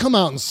House, just come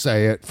out and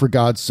say it, for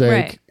God's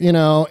sake.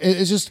 Right.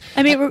 It's just...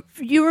 I mean,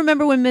 you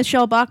remember when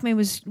Michelle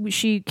Bachmann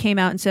she came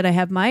out and said, I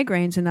have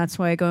migraines and that's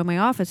why I go in my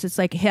office. It's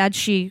like, had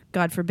she,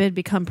 God forbid,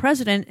 become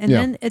president, and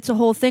then it's a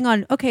whole thing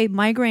on, okay,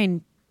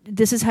 migraine,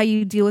 this is how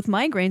you deal with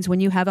migraines when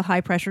you have a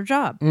high-pressure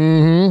job.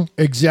 Mm-hmm.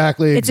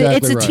 Exactly It's a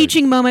right.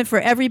 teaching moment for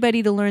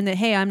everybody to learn that,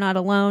 hey, I'm not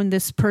alone.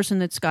 This person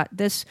that's got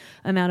this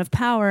amount of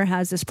power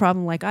has this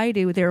problem like I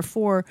do.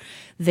 Therefore,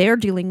 they're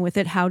dealing with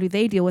it. How do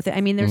they deal with it?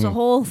 I mean, there's a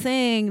whole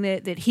thing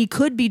that he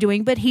could be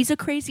doing, but he's a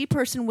crazy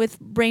person with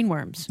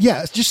brainworms.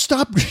 Yeah, just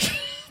stop...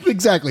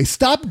 Exactly.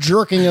 Stop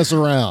jerking us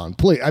around,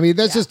 please. I mean,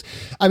 that's just,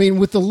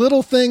 with the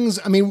little things,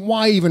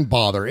 why even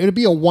bother? It'd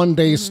be a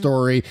one-day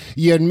story.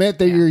 You admit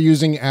that you're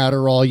using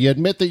Adderall. You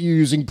admit that you're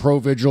using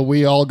Provigil.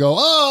 We all go,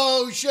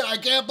 oh, shit, I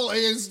can't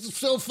believe it's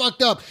so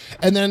fucked up.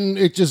 And then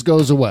it just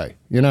goes away,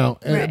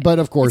 Right. But,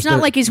 of course... It's not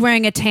like he's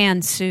wearing a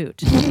tan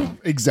suit.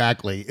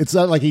 Exactly. It's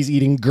not like he's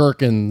eating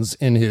gherkins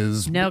in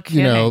his,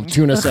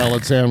 tuna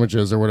salad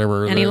sandwiches or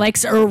whatever. And he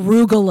likes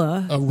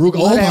arugula. Oh,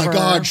 my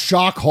God.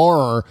 Shock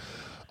horror.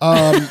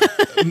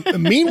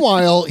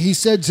 Meanwhile, he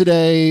said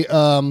today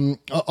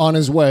on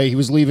his way, he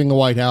was leaving the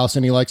White House,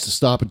 and he likes to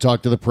stop and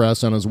talk to the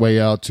press on his way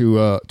out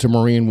to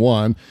Marine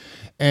One.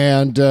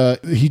 And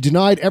he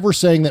denied ever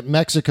saying that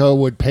Mexico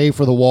would pay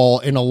for the wall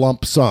in a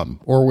lump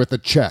sum or with a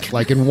check,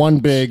 like in one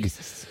big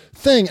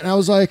thing. And I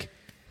was like,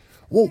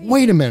 well,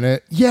 wait a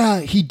minute.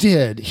 Yeah, he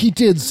did. He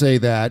did say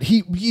that.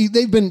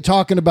 They've been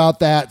talking about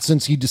that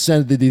since he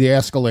descended the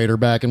escalator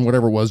back in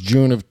whatever it was,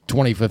 June of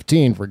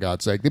 2015, for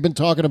God's sake. They've been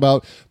talking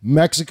about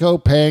Mexico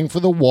paying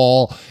for the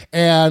wall,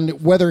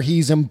 and whether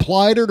he's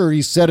implied it or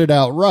he said it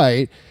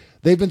outright,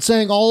 they've been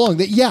saying all along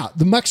that,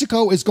 the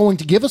Mexico is going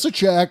to give us a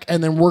check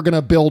and then we're going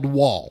to build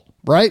wall,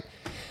 right?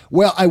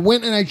 Well, I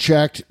went and I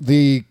checked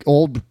the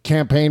old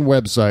campaign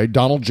website,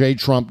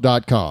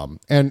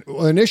 donaldjtrump.com. And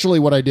initially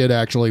what I did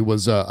actually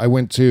was I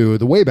went to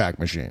the Wayback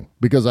Machine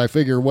because I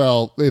figure,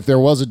 well, if there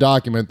was a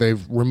document,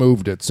 they've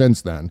removed it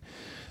since then.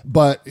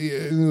 But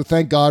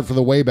thank God for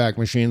the Wayback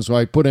Machine. So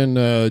I put in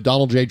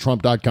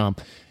donaldjtrump.com.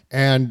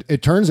 And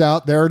it turns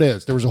out, there it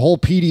is. There was a whole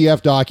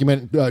PDF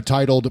document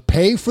titled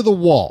Pay for the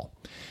Wall.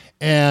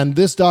 And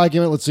this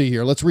document, let's see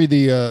here. Let's read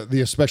the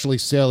especially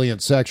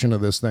salient section of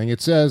this thing.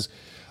 It says...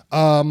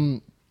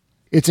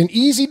 it's an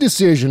easy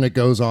decision, it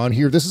goes on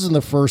here. This is in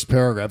the first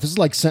paragraph. This is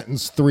like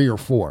sentence 3 or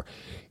 4.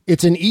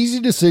 It's an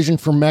easy decision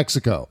for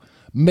Mexico.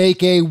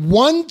 Make a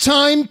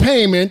one-time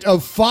payment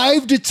of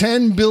 $5 to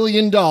 $10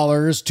 billion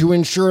to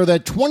ensure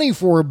that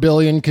 $24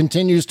 billion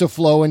continues to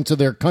flow into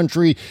their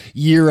country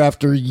year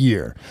after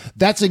year.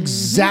 That's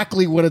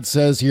exactly what it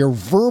says here,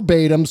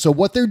 verbatim. So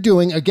what they're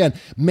doing, again,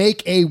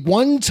 make a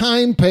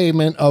one-time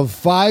payment of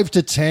 $5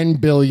 to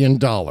 $10 billion.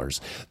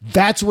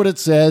 That's what it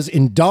says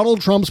in Donald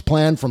Trump's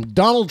plan from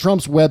Donald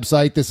Trump's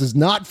website. This is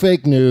not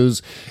fake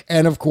news.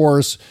 And of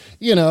course,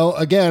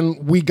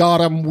 again, we got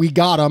him.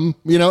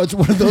 It's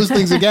one of those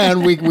things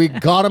again. We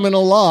got him in a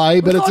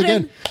lie, but it's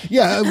again,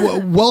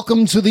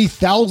 welcome to the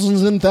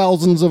thousands and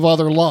thousands of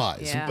other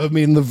lies. Yeah.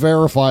 The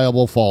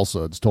verifiable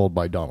falsehoods told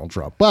by Donald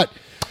Trump. But,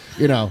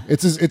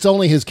 it's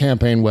only his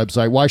campaign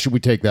website. Why should we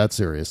take that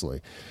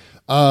seriously?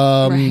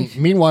 Right.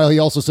 Meanwhile, he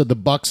also said the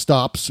buck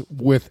stops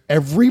with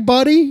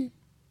everybody.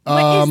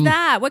 What is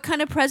that? What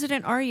kind of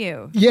president are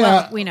you? Yeah.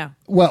 Well, we know.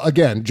 Well,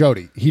 again,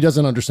 Jody, he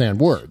doesn't understand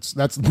words.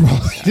 That's the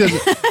problem.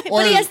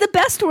 But he has the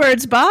best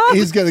words, Bob.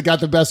 He's got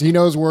the best. He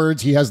knows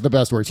words. He has the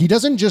best words. He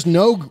doesn't just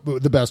know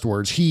the best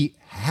words. He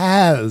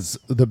has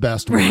the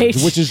best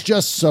words, which is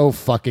just so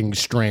fucking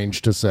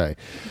strange to say.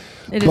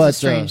 It is a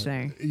strange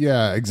thing.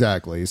 Yeah,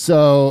 exactly.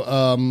 So,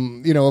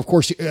 of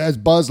course, as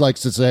Buzz likes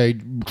to say,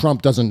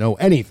 Trump doesn't know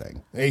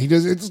anything.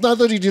 It's not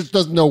that he just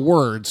doesn't know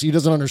words. He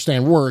doesn't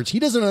understand words. He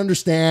doesn't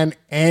understand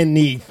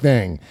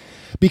anything.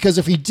 Because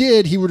if he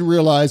did, he would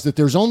realize that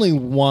there's only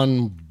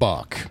one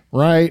buck,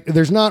 right?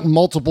 There's not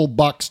multiple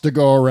bucks to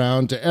go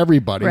around to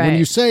everybody. Right. When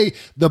you say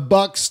the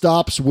buck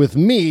stops with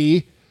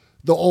me,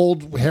 the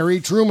old Harry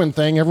Truman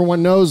thing,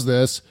 everyone knows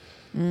this.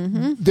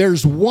 Mm-hmm.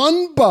 There's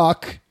one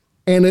buck,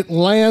 and it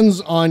lands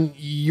on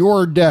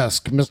your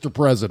desk, Mr.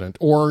 President,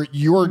 or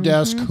your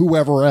desk,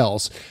 whoever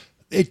else.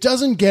 It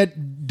doesn't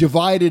get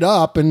divided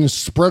up and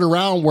spread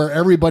around where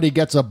everybody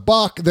gets a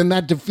buck. Then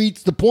that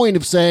defeats the point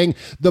of saying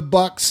the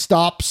buck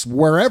stops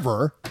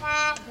wherever.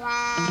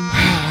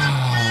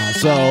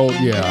 So,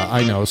 yeah,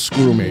 I know.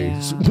 Screw me.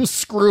 Yeah.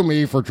 Screw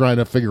me for trying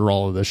to figure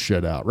all of this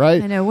shit out,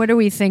 right? I know. What are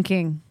we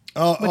thinking?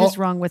 What is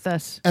wrong with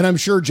us? And I'm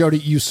sure, Jody,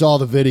 you saw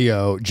the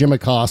video. Jim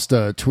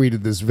Acosta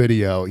tweeted this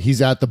video.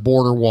 He's at the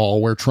border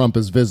wall where Trump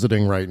is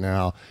visiting right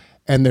now.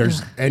 And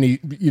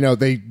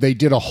they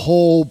did a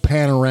whole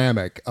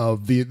panoramic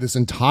of this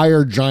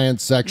entire giant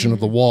section of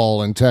the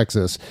wall in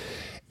Texas.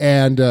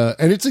 And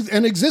it's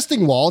an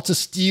existing wall. It's a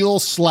steel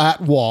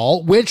slat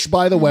wall, which,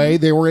 by the way,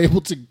 they were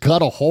able to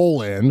cut a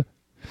hole in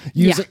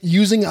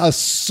using a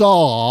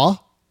saw.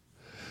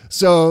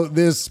 So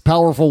this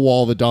powerful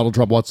wall that Donald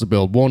Trump wants to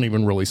build won't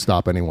even really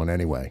stop anyone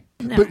anyway.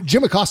 No. But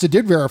Jim Acosta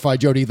did verify,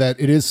 Jody, that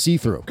it is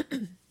see-through.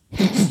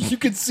 You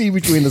can see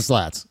between the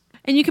slats.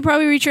 And you could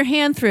probably reach your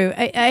hand through.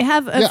 I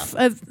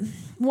have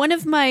one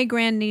of my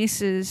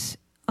grandnieces,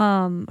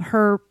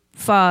 her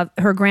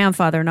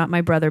grandfather, not my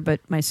brother, but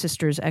my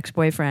sister's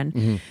ex-boyfriend.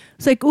 Mm-hmm.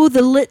 It's like,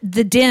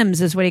 the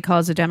Dems is what he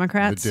calls the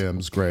Democrats. The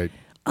Dems, great.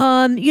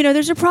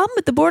 There's a problem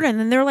at the border, and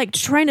then they're like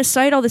trying to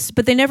cite all this,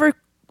 but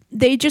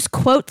they just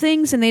quote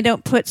things and they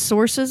don't put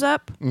sources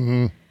up.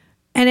 Mm-hmm.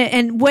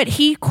 And what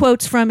he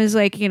quotes from is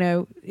like,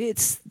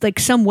 it's like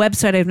some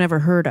website I've never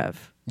heard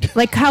of.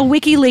 Like how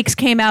WikiLeaks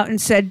came out and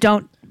said,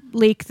 don't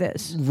leak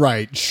this.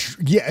 Right.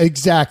 Yeah,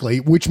 exactly.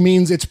 Which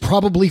means it's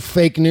probably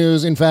fake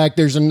news. In fact,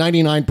 there's a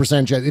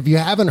 99% chance. If you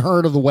haven't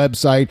heard of the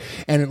website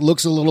and it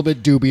looks a little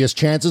bit dubious,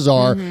 chances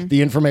are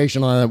the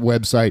information on that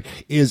website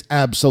is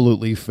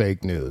absolutely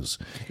fake news.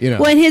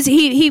 Well, and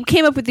he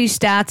came up with these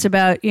stats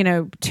about,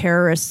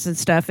 terrorists and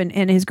stuff,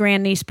 and his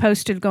grandniece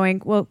posted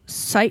going, well,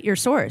 cite your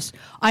source.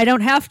 I don't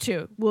have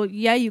to. Well,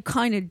 yeah, you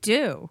kind of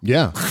do.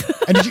 Yeah.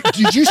 And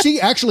did you see,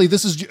 actually,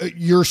 this is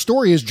your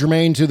story is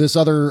germane to this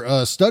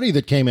other study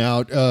that came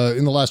out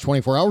in the last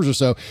 24 hours or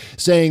so,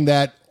 saying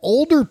that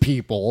older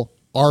people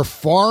are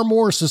far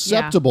more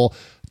susceptible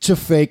to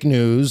fake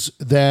news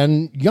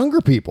than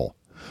younger people,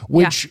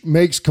 which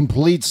makes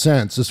complete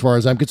sense as far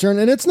as I'm concerned.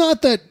 And it's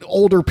not that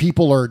older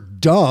people are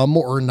dumb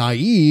or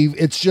naive.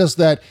 It's just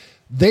that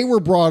they were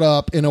brought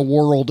up in a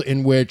world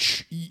in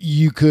which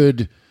you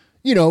could,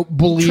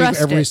 believe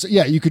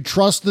you could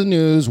trust the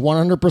news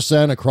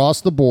 100%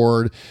 across the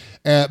board.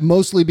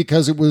 Mostly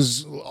because it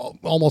was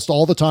almost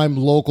all the time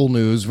local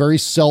news. Very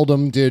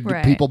seldom did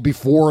people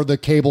before the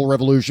cable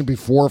revolution,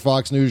 before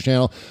Fox News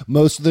Channel.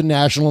 Most of the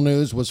national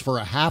news was for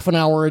a half an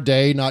hour a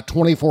day, not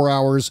 24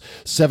 hours,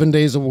 7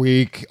 days a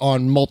week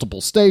on multiple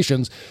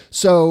stations.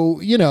 So,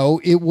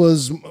 it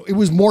was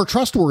more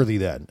trustworthy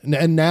then.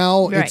 And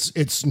now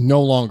it's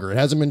no longer. It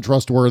hasn't been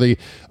trustworthy,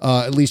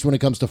 at least when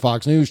it comes to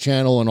Fox News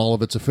Channel and all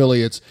of its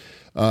affiliates.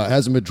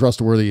 Hasn't been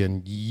trustworthy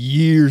in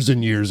years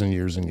and years and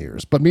years and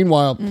years. But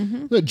meanwhile,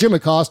 Jim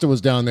Acosta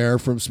was down there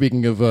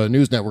speaking of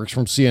news networks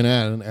from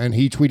CNN, and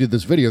he tweeted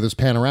this video, this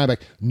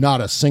panoramic,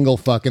 not a single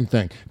fucking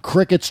thing.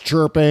 Crickets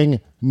chirping,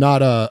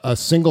 not a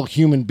single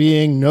human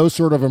being, no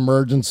sort of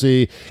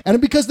emergency. And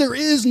because there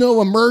is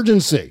no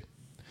emergency.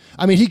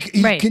 I mean, he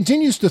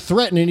continues to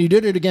threaten, and he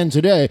did it again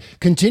today,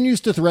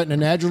 continues to threaten a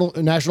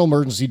national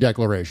emergency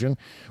declaration,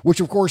 which,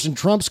 of course, in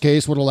Trump's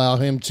case would allow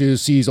him to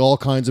seize all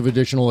kinds of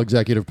additional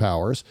executive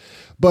powers.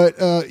 But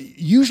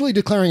usually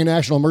declaring a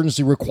national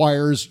emergency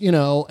requires,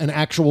 an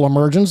actual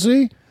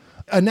emergency.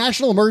 A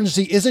national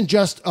emergency isn't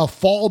just a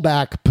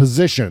fallback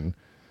position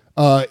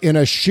in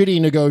a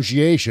shitty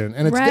negotiation.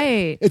 And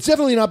it's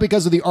definitely not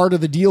because of the art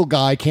of the deal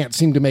guy can't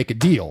seem to make a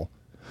deal.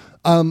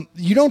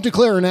 You don't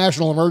declare a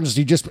national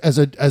emergency just as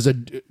a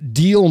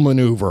deal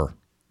maneuver.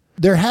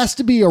 There has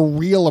to be a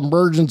real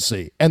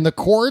emergency. And the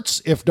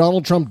courts, if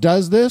Donald Trump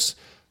does this,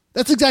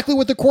 that's exactly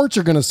what the courts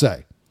are going to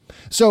say.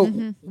 So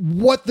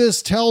what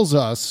this tells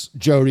us,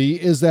 Jody,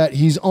 is that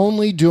he's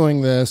only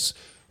doing this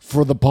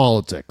for the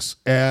politics.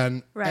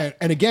 And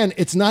again,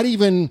 it's not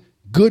even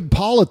good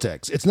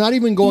politics. It's not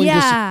even going to...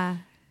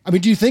 I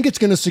mean, do you think it's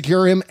going to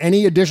secure him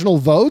any additional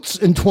votes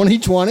in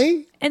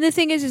 2020? And the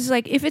thing is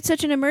like, if it's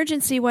such an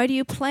emergency, why do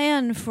you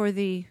plan for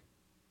the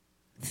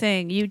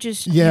thing. You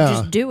just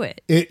do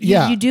it.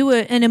 You do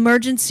an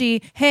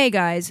emergency. Hey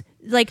guys,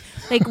 like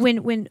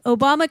when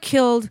Obama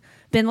killed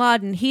bin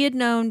Laden, he had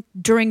known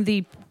during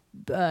the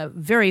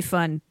very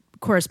fun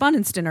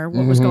correspondence dinner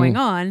what was going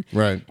on,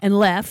 right, and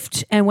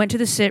left and went to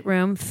the sit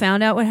room,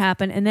 found out what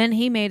happened, and then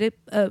he made it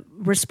a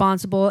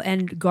responsible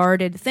and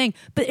guarded thing.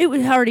 But it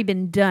had already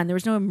been done. There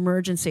was no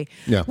emergency.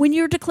 Yeah. When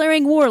you're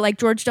declaring war, like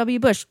George W.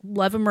 Bush,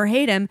 love him or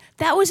hate him,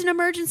 that was an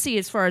emergency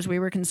as far as we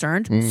were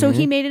concerned. So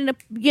he made it,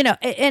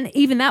 and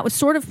even that was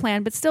sort of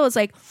planned, but still, it's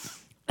like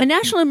a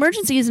national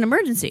emergency is an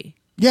emergency.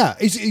 Yeah,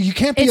 you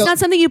can't be. It's not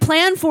something you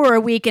plan for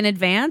a week in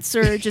advance,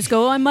 or just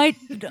go. I might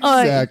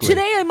Exactly.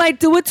 today. I might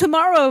do it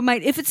tomorrow. I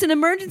might. If it's an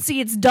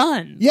emergency, it's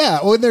done.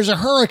 Yeah, when there's a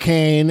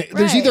hurricane,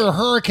 there's Right. either a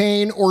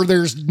hurricane or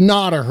there's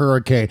not a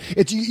hurricane.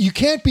 It's you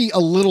can't be a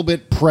little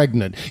bit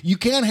pregnant. You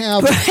can't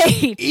have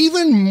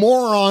even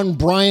moron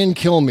Brian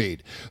Kilmeade,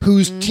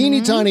 whose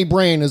teeny tiny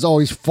brain is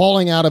always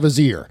falling out of his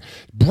ear.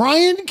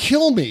 Brian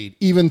Kilmeade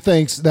even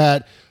thinks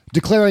that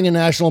declaring a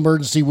national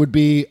emergency would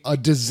be a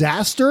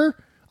disaster.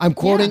 I'm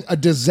quoting, a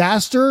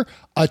disaster,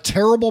 a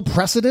terrible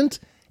precedent,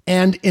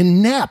 and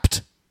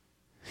inept.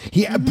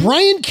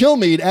 Brian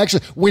Kilmeade,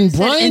 actually, when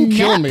Brian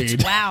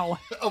Kilmeade, wow,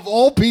 of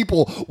all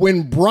people,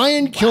 when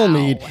Brian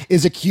Kilmeade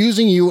is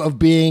accusing you of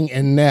being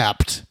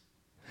inept,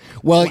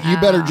 well, you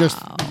better just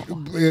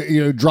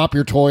drop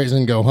your toys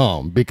and go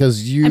home,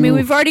 because you... I mean,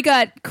 we've already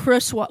got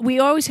Chris... we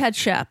always had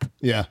Shep.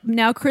 Yeah.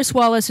 Now Chris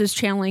Wallace is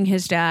channeling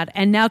his dad,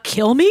 and now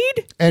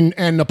Kilmeade? And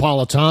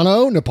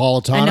Napolitano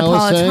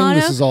is saying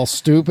this is all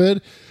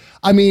stupid.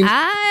 I mean...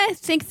 I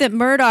think that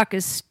Murdoch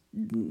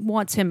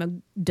wants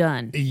him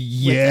done.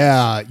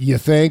 Yeah, you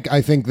think?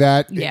 I think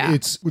that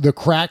it's the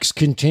cracks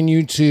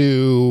continue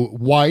to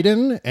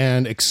widen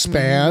and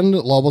expand,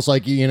 almost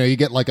like you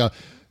get like a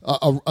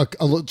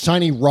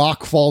tiny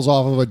rock falls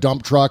off of a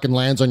dump truck and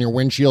lands on your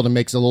windshield and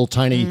makes a little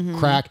tiny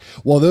crack.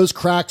 Well, those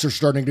cracks are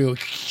starting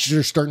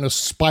to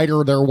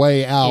spider their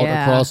way out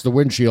across the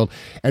windshield,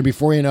 and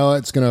before you know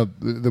it,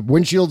 the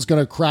windshield's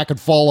gonna crack and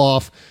fall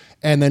off,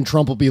 and then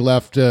Trump will be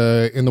left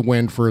in the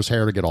wind for his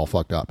hair to get all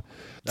fucked up.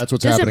 That's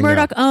what's happening. Doesn't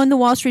Murdoch own the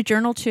Wall Street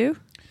Journal too?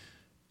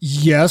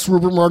 Yes,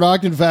 Rupert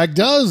Murdoch, in fact,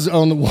 does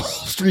own the Wall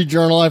Street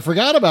Journal. I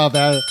forgot about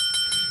that.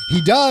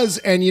 He does,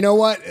 and you know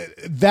what?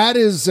 That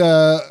is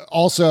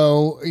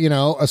also,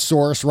 a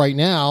source right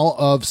now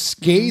of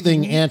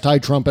scathing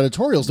anti-Trump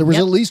editorials. There was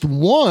at least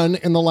one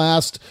in the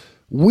last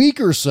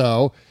week or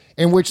so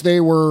in which they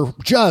were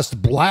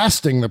just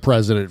blasting the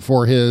president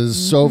for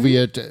his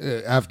Soviet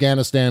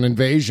Afghanistan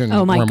invasion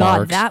Oh my remarks.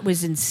 God, that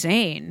was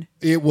insane.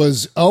 It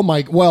was, and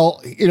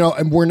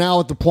we're now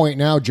at the point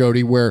now,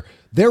 Jody, where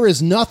there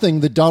is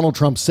nothing that Donald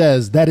Trump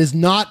says that is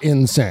not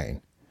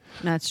insane.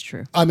 That's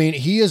true. I mean,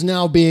 he is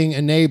now being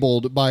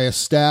enabled by a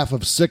staff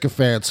of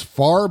sycophants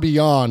far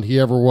beyond he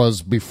ever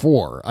was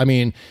before. I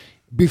mean,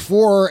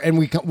 before, and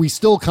we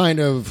still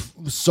kind of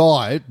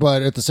saw it,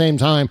 but at the same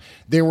time,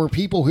 there were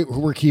people who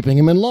were keeping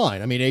him in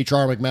line. I mean,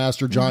 H.R.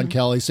 McMaster, John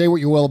Kelly, say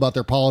what you will about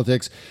their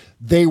politics,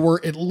 they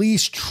were at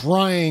least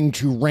trying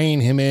to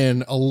rein him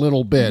in a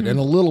little bit, and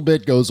a little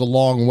bit goes a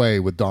long way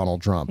with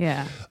Donald Trump.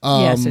 Yeah.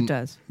 Yes, it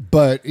does.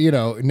 But,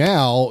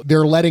 now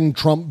they're letting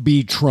Trump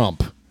be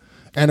Trump.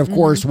 And of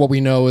course, what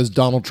we know is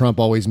Donald Trump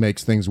always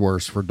makes things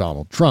worse for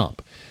Donald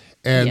Trump.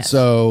 And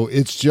so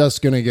it's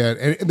just going to get,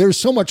 and there's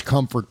so much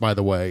comfort, by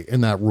the way,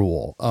 in that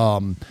rule.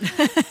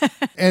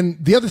 And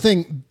the other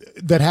thing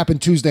that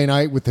happened Tuesday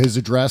night with his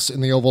address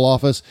in the Oval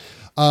Office,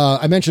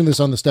 I mentioned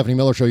this on the Stephanie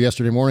Miller Show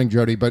yesterday morning,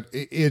 Jody, but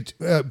it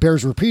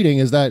bears repeating,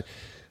 is that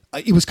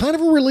it was kind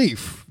of a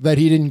relief that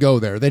he didn't go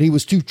there, that he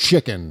was too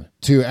chicken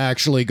to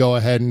actually go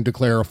ahead and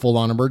declare a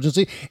full-on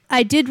emergency.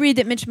 I did read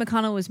that Mitch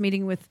McConnell was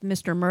meeting with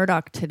Mr.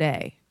 Murdoch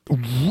today.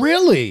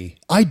 Really?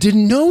 I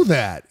didn't know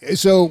that.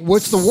 So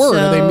what's the word?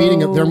 Are they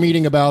meeting? They're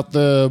meeting about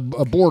the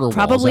border wall.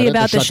 Probably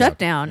about the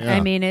shutdown. Yeah. I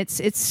mean, it's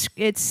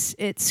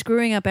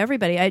screwing up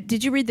everybody.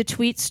 Did you read the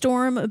tweet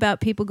storm about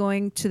people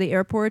going to the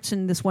airports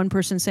and this one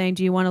person saying,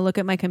 "Do you want to look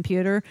at my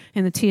computer?"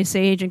 And the TSA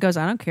agent goes,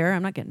 "I don't care.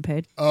 I'm not getting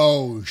paid."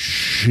 Oh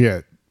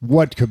shit!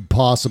 What could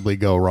possibly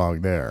go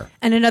wrong there?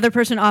 And another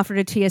person offered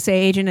a TSA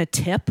agent a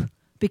tip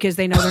because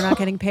they know they're not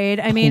getting paid.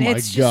 I mean,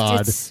 it's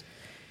just.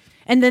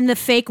 And then the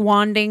fake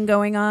wanding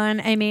going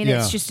on. I mean,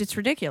 it's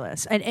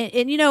ridiculous. And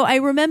I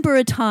remember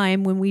a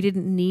time when we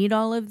didn't need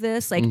all of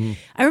this. Like,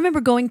 I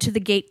remember going to the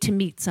gate to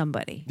meet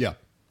somebody. Yeah.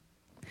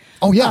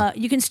 Oh, yeah.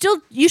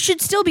 You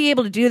should still be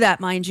able to do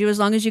that, mind you, as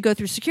long as you go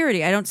through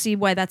security. I don't see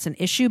why that's an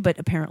issue, but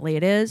apparently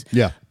it is.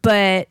 Yeah.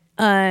 But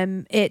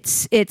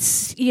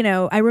it's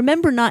I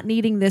remember not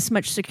needing this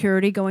much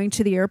security going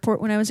to the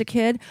airport when I was a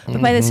kid.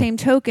 But by the same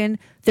token,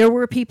 there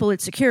were people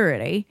at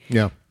security.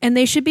 Yeah. And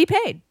they should be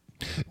paid.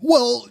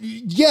 Well,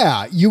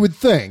 yeah, you would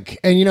think.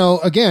 And,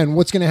 again,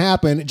 what's going to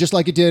happen, just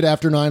like it did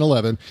after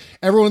 9/11,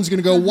 everyone's going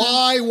to go,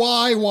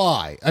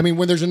 why? I mean,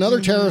 when there's another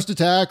terrorist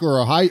attack or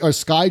a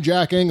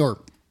skyjacking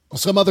or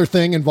some other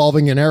thing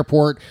involving an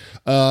airport,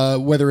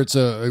 whether it's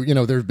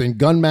there's been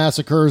gun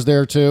massacres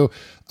there too.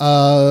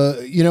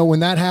 When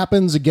that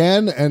happens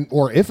again,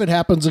 or if it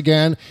happens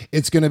again,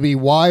 it's going to be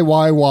why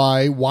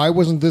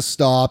wasn't this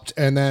stopped?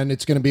 And then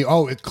it's going to be,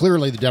 it's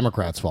clearly the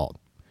Democrats' fault.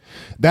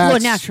 Well,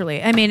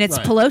 naturally. I mean, it's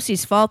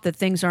Pelosi's fault that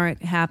things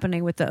aren't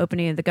happening with the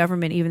opening of the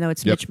government, even though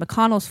it's Mitch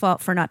McConnell's fault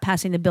for not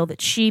passing the bill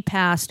that he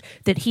passed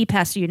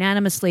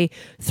unanimously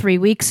 3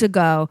 weeks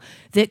ago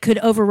that could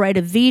override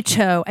a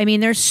veto. I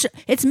mean, it's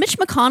Mitch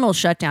McConnell's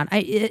shutdown.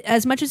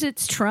 As much as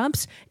it's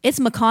Trump's, it's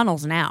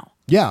McConnell's now.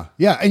 Yeah.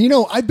 And,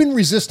 I've been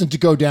resistant to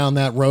go down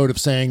that road of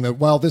saying that,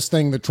 well, this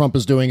thing that Trump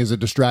is doing is a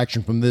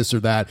distraction from this or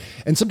that.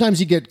 And sometimes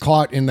you get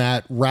caught in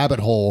that rabbit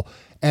hole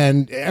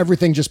and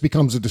everything just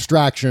becomes a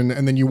distraction.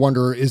 And then you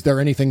wonder, is there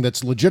anything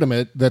that's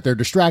legitimate that they're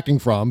distracting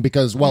from?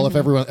 Because, well, if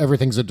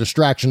everything's a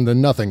distraction,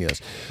 then nothing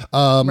is.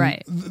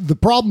 Right. The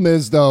problem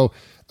is, though,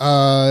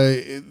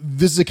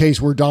 this is a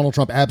case where Donald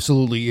Trump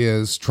absolutely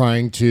is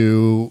trying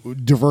to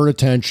divert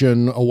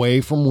attention away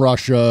from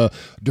Russia,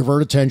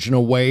 divert attention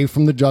away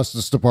from the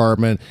Justice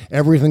Department,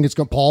 everything that's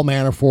got Paul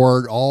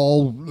Manafort,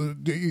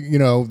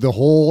 the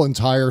whole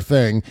entire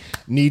thing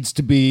needs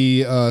to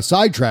be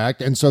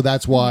sidetracked. And so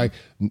that's why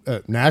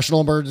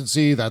national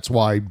emergency, that's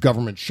why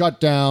government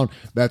shutdown,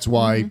 that's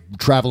why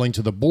traveling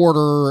to the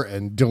border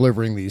and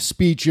delivering these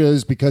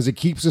speeches, because it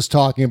keeps us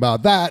talking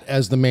about that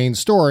as the main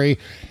story.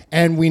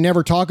 And we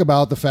never talk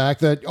about the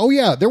fact that,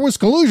 there was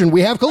collusion.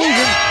 We have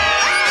collusion.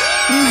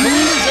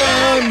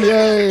 Collusion!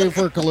 Yay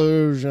for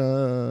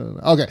collusion.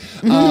 Okay.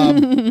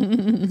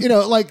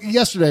 Like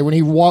yesterday when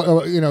he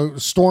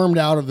stormed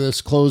out of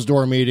this closed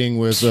door meeting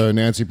with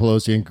Nancy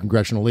Pelosi and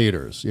congressional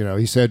leaders,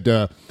 he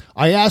said,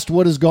 I asked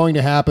what is going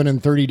to happen in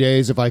 30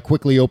 days if I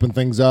quickly open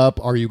things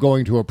up. Are you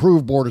going to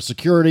approve border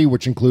security,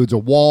 which includes a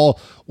wall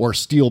or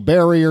steel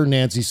barrier?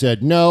 Nancy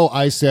said no.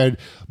 I said,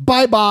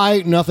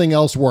 bye-bye. Nothing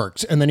else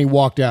works. And then he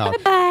walked out.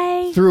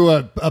 Bye-bye. Threw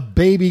a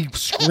baby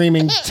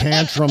screaming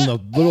tantrum, the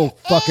little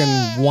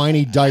fucking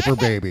whiny diaper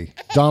baby.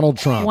 Donald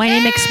Trump.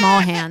 Whiny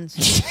McSmall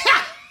hands.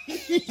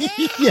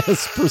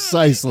 Yes,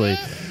 precisely.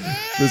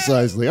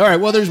 All right,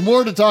 well, there's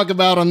more to talk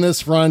about on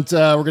this front.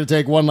 We're going to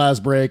take one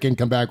last break and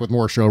come back with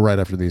more show right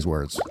after these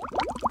words.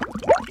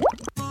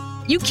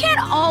 You can't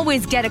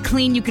always get a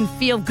clean you can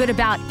feel good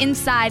about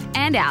inside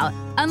and out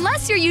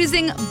unless you're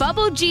using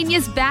Bubble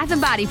Genius Bath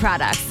and Body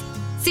products.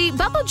 See,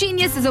 Bubble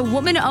Genius is a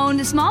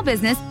woman-owned small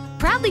business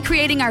proudly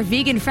creating our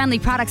vegan-friendly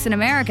products in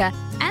America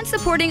and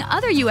supporting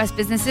other U.S.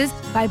 businesses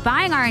by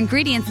buying our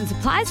ingredients and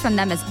supplies from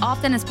them as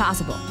often as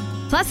possible.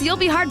 Plus, you'll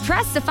be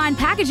hard-pressed to find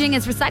packaging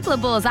as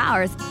recyclable as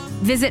ours.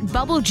 Visit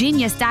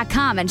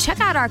BubbleGenius.com and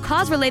check out our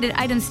cause-related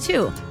items,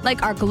 too,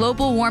 like our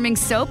global warming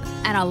soap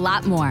and a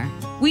lot more.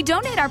 We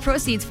donate our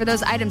proceeds for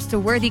those items to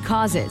worthy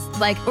causes,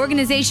 like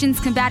organizations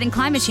combating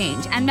climate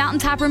change and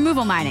mountaintop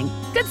removal mining.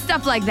 Good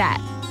stuff like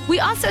that. We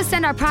also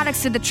send our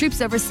products to the troops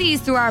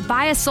overseas through our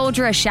Buy a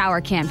Soldier a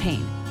Shower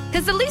campaign.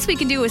 Because the least we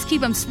can do is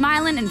keep them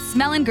smiling and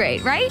smelling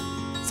great, right?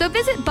 So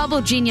visit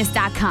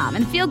BubbleGenius.com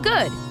and feel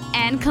good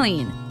and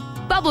clean.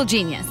 Bubble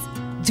Genius,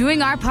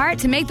 doing our part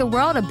to make the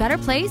world a better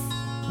place,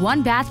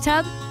 one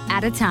bathtub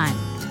at a time.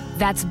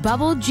 That's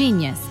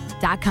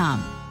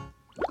BubbleGenius.com.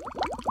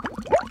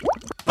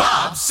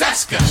 Bob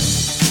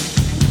Cesca.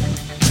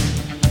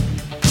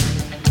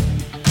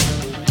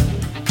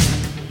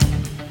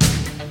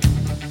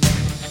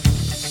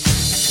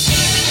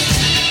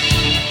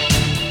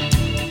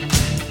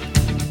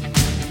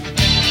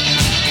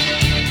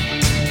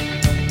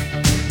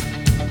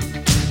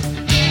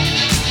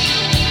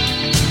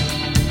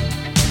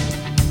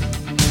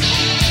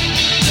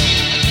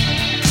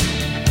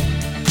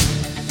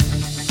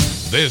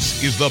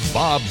 This is the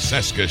Bob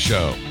Cesca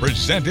Show,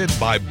 presented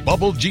by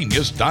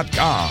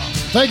BubbleGenius.com.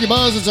 Thank you,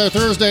 Buzz. It's our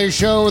Thursday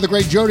show with the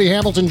great Jody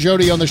Hamilton.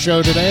 Jody on the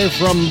show today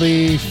from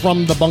the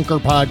Bunker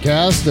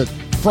podcast at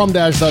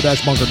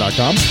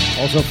from-the-bunker.com.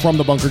 Also from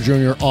the Bunker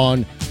Jr.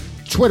 on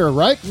Twitter,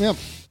 right? Yep.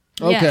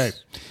 Okay.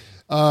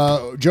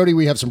 Yes. Jody,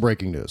 we have some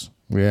breaking news.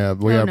 We have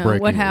breaking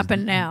What news.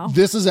 happened now?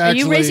 This is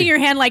actually... Are you raising your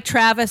hand like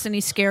Travis and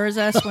he scares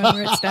us when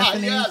we're at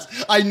Stephanie?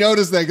 Yes, I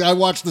noticed that. I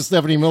watch the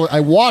Stephanie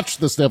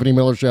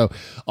Miller show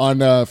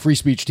on Free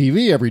Speech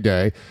TV every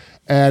day,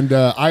 and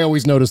I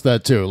always notice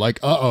that too.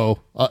 Like,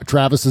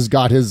 Travis has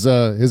got his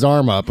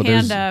arm up,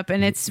 hand up,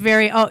 and it's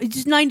very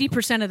just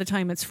 90% of the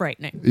time it's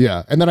frightening.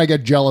 Yeah, and then I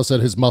get jealous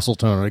at his muscle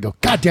tone, and I go,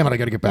 God damn it, I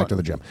got to get back to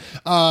the gym.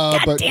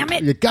 God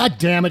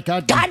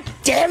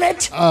damn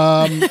it!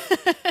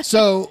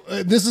 So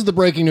this is the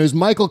breaking news.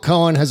 Michael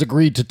Cohen has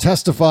agreed to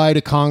testify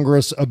to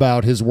Congress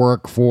about his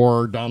work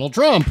for Donald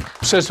Trump.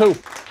 Says who?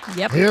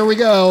 Yep. Here we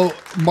go.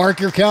 Mark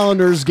your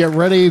calendars. Get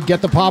ready.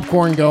 Get the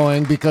popcorn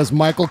going, because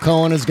Michael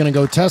Cohen is going to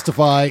go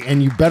testify,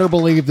 and you better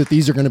believe that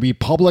these are going to be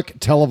public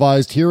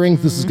televised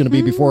hearings. This is going to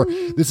be before.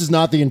 This is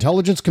not the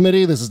Intelligence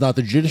Committee. This is not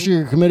the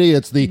Judiciary Committee.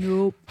 It's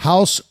the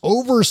House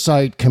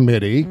Oversight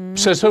Committee.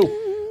 Says who?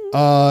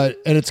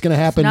 And it's going to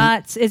happen.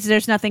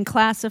 There's nothing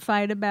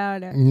classified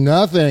about it.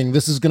 Nothing.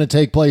 This is going to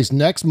take place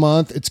next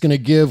month. It's going to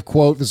give,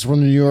 quote, this is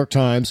from the New York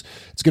Times.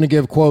 It's going to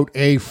give, quote,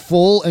 a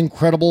full and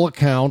credible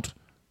account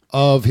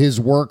of his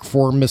work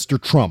for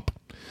Mr. Trump.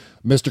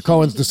 Mr.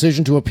 Cohen's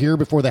decision to appear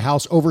before the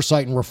House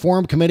Oversight and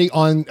Reform Committee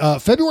on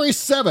February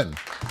 7.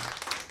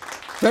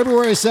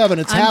 February 7,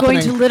 it's happening.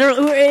 I'm going to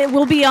literally,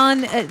 we'll be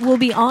on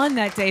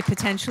that day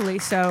potentially,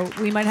 so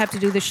we might have to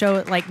do the show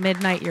at like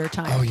midnight your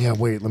time. Oh, yeah,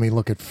 wait, let me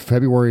look at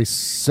February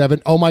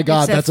 7. Oh, my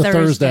God, that's a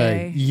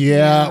Thursday.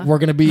 Yeah, we're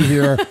going to be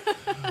here.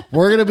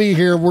 We're going to be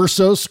here. We're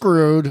so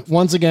screwed.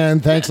 Once again,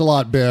 thanks a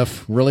lot,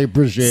 Biff. Really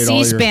appreciate all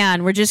your...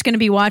 C-SPAN. We're just going to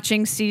be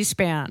watching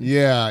C-SPAN.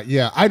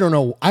 Yeah. I don't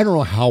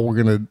know how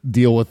we're going to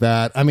deal with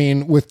that. I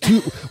mean, with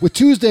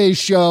Tuesday's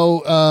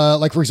show,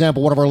 like, for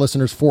example, one of our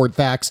listeners, Ford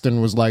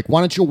Thaxton, was like, why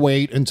don't you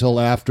wait until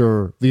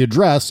after the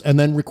address and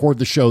then record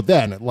the show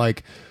then at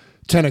like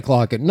 10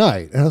 o'clock at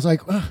night? And I was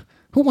like,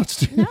 who wants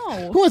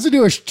to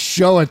do a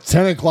show at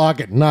 10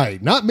 o'clock at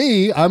night? Not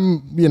me.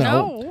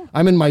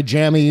 I'm in my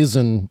jammies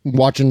and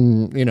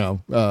watching,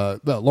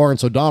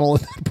 Lawrence O'Donnell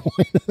at that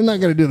point. I'm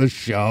not going to do the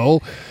show.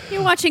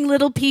 You're watching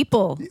Little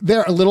People.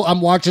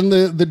 I'm watching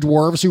the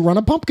dwarves who run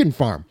a pumpkin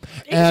farm.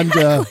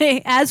 Exactly.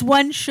 And, as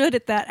one should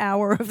at that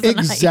hour of the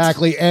night.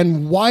 Exactly.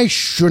 And why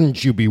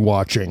shouldn't you be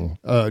watching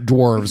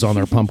dwarves on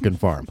their pumpkin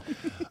farm?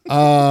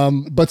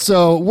 But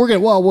so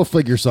we'll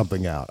figure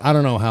something out. I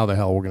don't know how the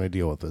hell we're going to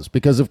deal with this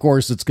because, of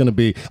course,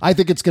 I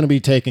think it's going to be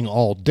taking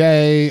all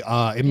day.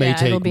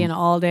 It'll be an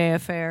all day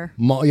affair.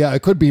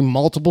 It could be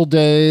multiple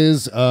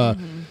days.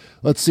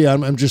 Let's see.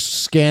 I'm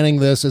just scanning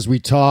this as we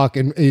talk.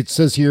 And it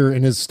says here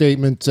in his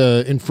statement,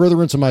 in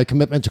furtherance of my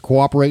commitment to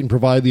cooperate and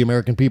provide the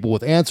American people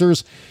with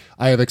answers,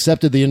 I have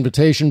accepted the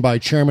invitation by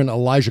Chairman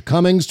Elijah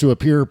Cummings to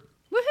appear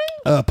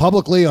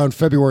publicly on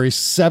February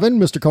 7,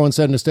 Mr. Cohen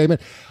said in a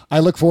statement. I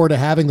look forward to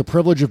having the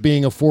privilege of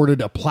being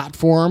afforded a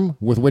platform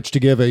with which to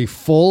give a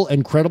full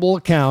and credible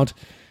account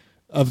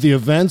of the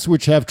events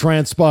which have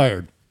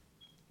transpired.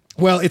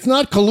 Well, it's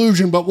not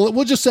collusion, but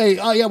we'll just say,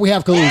 oh, yeah, we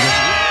have collusion.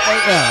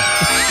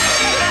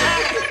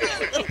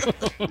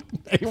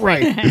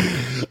 Right.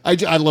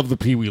 I love the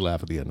pee-wee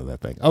laugh at the end of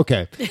that thing.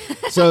 Okay.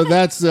 So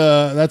that's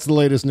the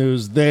latest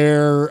news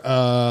there.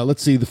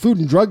 Let's see. The Food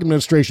and Drug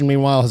Administration,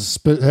 meanwhile,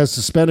 has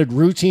suspended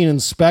routine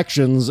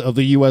inspections of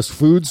the U.S.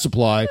 food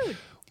supply.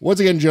 Once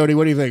again, Jody,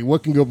 what do you think?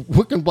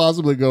 What can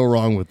possibly go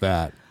wrong with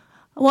that?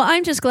 Well,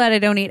 I'm just glad I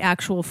don't eat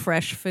actual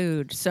fresh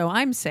food, so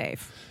I'm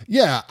safe.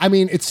 Yeah, I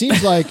mean, it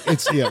seems like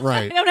it's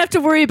right. I don't have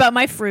to worry about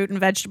my fruit and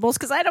vegetables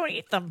because I don't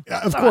eat them.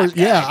 Of course,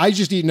 yeah. I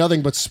just eat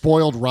nothing but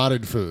spoiled,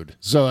 rotted food.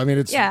 So I mean,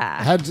 it's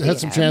had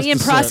some chance. Me and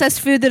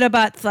processed food that I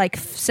bought like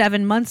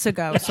 7 months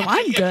ago, so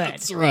I'm good.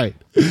 That's right.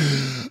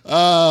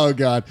 Oh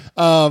God.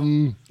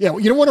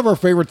 One of our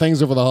favorite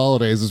things over the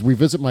holidays is we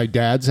visit my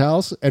dad's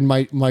house, and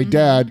my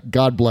dad,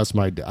 God bless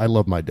my dad. I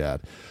love my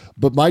dad,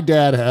 but my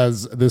dad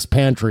has this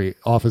pantry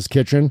off his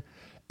kitchen,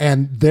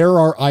 and there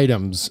are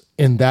items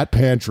in that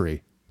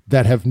pantry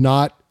that have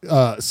not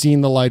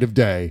seen the light of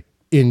day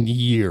in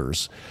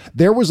years.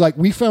 There was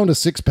we found a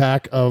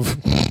 6-pack of,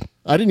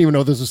 I didn't even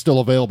know this was still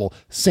available,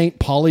 St.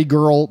 Pauli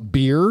Girl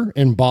beer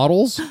in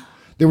bottles.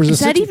 Is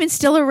that even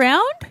still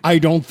around? I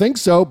don't think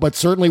so, but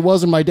certainly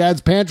was in my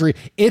dad's pantry.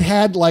 It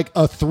had like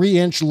a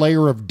 3-inch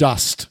layer of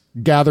dust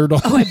gathered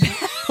on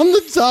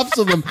the tops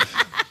of them.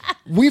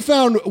 We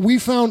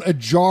found a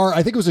jar,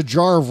 I think it was a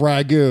jar of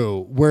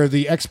ragu, where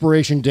the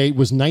expiration date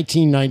was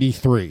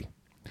 1993.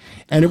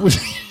 And it was...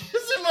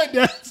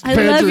 I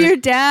love your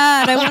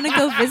dad. I want to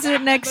go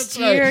visit next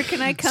year. Right.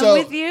 Can I come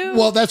with you?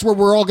 Well, that's where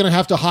we're all going to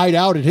have to hide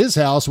out at his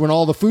house when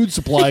all the food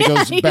supply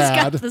goes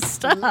bad. Got the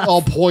stuff.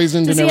 All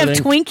poisoned and everything. Does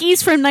he have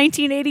Twinkies from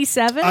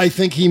 1987? I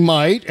think he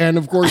might. And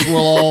of course, we'll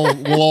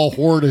all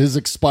hoard his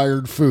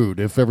expired food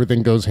if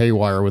everything goes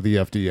haywire with the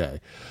FDA.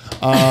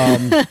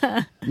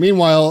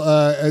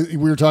 Meanwhile, we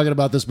were talking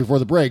about this before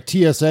the break.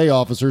 TSA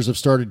officers have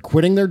started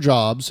quitting their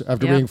jobs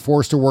after being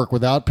forced to work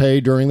without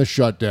pay during the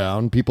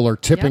shutdown. People are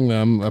tipping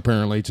them,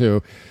 apparently,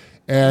 too.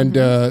 And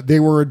they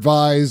were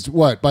advised,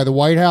 by the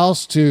White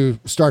House to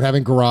start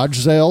having garage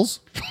sales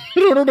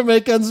in order to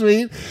make ends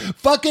meet?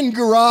 Fucking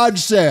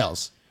garage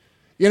sales.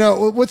 You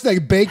know, what's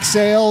that? Bake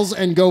sales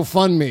and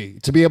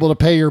GoFundMe to be able to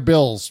pay your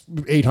bills.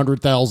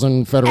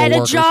 800,000 federal workers.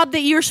 At a job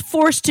that you're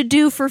forced to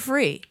do for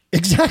free.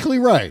 Exactly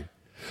right.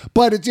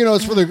 But it's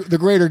for the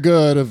greater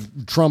good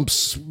of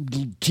Trump's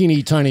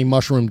teeny tiny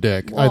mushroom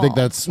dick. I think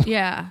that's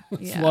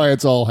why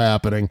it's all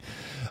happening.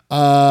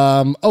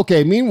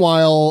 Okay.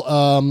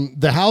 Meanwhile,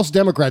 the House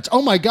Democrats.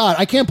 Oh my God.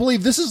 I can't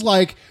believe this is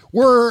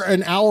we're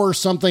an hour or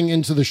something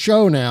into the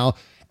show now.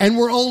 And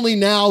we're only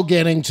now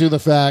getting to the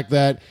fact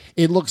that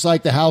it looks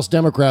like the House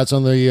Democrats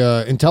on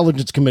the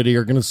Intelligence Committee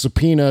are going to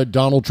subpoena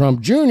Donald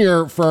Trump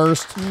Jr.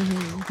 first,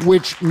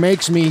 which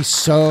makes me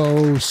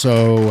so,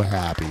 so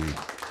happy.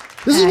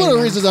 This is one of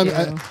the reasons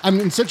I'm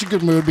in such a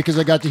good mood, because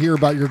I got to hear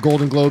about your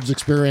Golden Globes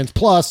experience.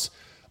 Plus,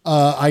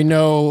 I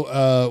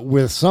know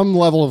with some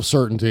level of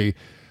certainty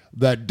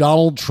that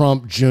Donald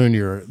Trump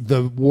Jr.,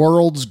 the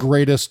world's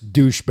greatest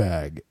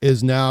douchebag,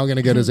 is now going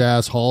to get his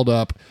ass hauled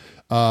up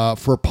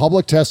for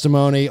public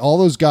testimony. All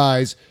those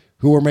guys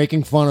who were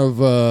making fun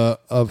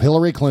of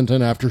Hillary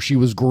Clinton after she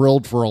was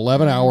grilled for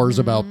 11 hours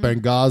about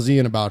Benghazi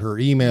and about her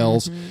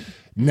emails.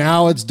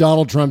 Now it's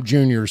Donald Trump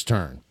Jr.'s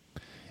turn.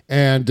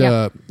 And,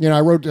 I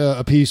wrote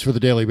a piece for the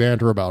Daily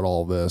Banter about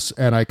all this,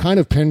 and I kind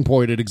of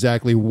pinpointed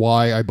exactly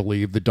why I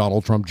believe that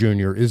Donald Trump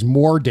Jr. is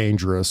more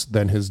dangerous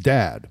than his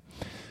dad.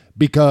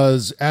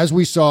 Because as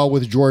we saw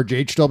with George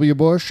H.W.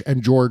 Bush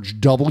and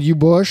George W.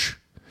 Bush,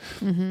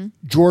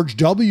 George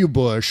W.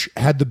 Bush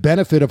had the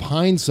benefit of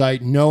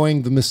hindsight,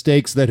 knowing the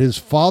mistakes that his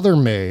father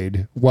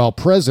made while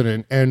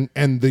president, and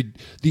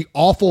the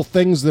awful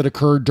things that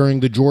occurred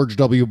during the George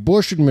W.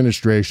 Bush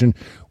administration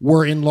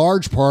were in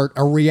large part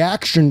a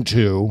reaction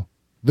to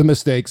the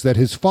mistakes that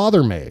his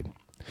father made.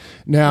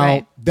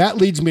 Now, that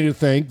leads me to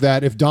think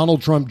that if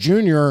Donald Trump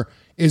Jr.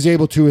 is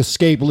able to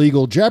escape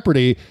legal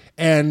jeopardy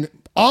and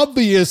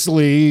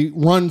obviously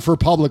run for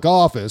public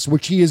office,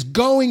 which he is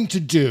going to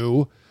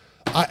do,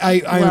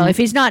 if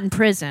he's not in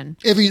prison,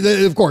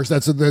 of course,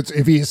 that's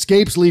if he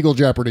escapes legal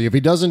jeopardy, if he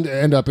doesn't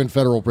end up in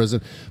federal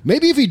prison,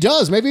 maybe if he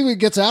does, maybe if he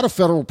gets out of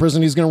federal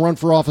prison, he's going to run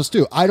for office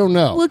too. I don't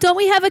know. Well, don't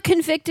we have a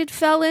convicted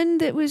felon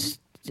that was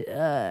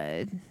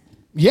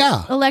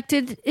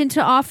elected into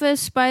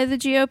office by the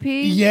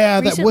GOP?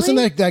 Yeah, that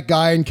wasn't that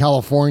guy in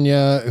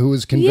California who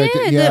was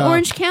convicted. Yeah, the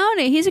Orange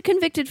County. He's a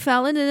convicted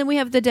felon, and then we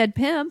have the dead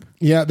pimp.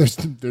 Yeah, there's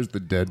the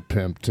dead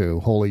pimp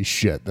too. Holy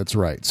shit, that's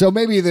right. So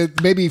maybe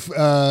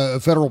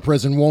federal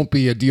prison won't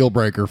be a deal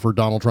breaker for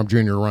Donald Trump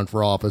Jr. to run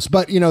for office.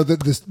 But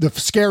the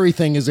scary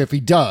thing is if he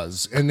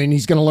does, and then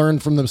he's going to learn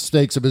from the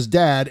mistakes of his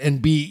dad and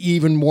be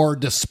even more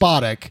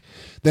despotic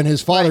than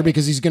his father,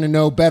 because he's going to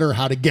know better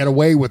how to get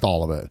away with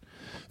all of it,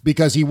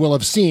 because he will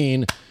have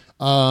seen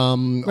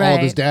all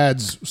of his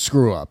dad's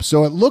screw up.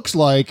 So it looks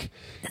like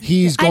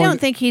he's going... I don't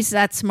think he's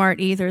that smart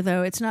either,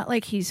 though. It's not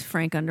like he's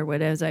Frank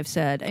Underwood, as I've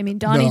said. I mean,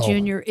 Donnie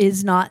Jr.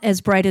 is not as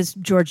bright as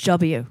George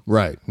W.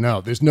 Right. No,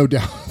 there's no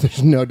doubt.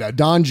 There's no doubt.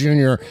 Don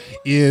Jr.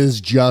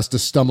 is just a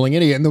stumbling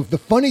idiot. And the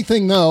funny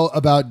thing, though,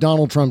 about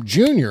Donald Trump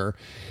Jr.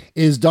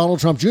 is Donald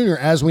Trump Jr.,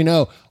 as we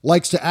know,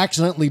 likes to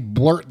accidentally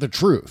blurt the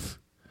truth.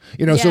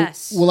 So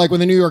like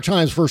when the New York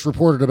Times first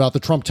reported about the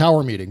Trump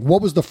Tower meeting,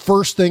 what was the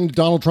first thing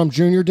Donald Trump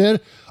Jr.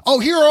 did? Oh,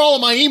 here are all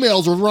of my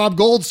emails with Rob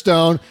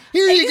Goldstone.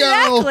 Here you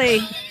go.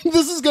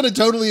 This is going to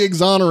totally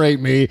exonerate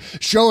me,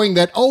 showing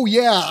that,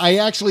 I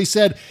actually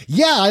said,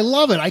 I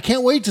love it. I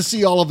can't wait to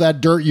see all of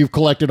that dirt you've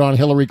collected on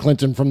Hillary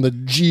Clinton from the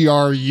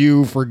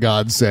GRU, for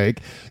God's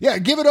sake. Yeah,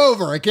 give it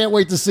over. I can't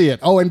wait to see it.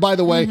 Oh, and by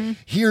the way,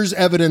 here's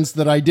evidence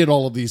that I did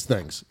all of these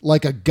things.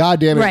 Like a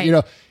goddamn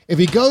it, if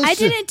he goes I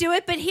didn't do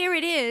it, but here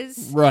it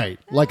is. Right.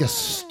 Like a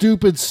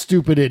stupid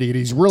idiot.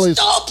 He's really...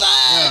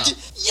 Stupid!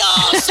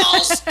 Yeah. You're so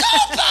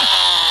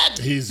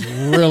stupid! He's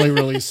really,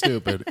 really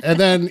stupid. And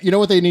then, you know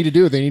what they need to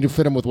do? They need to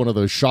fit him with one of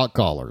those shock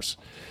collars.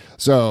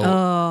 So,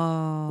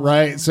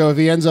 right? So if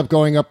he ends up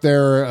going up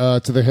there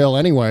to the Hill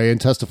anyway and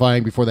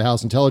testifying before the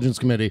House Intelligence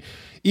Committee,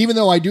 even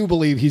though I do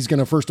believe he's going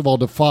to, first of all,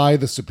 defy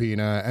the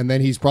subpoena, and then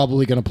he's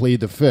probably going to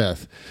plead the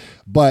fifth.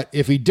 But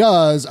if he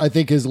does, I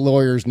think his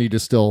lawyers need to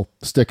still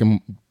stick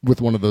him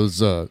with one of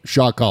those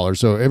shock collars.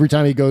 So every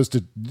time he goes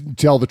to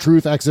tell the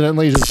truth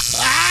accidentally, he's just,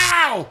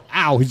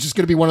 ow, he's just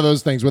going to be one of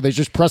those things where they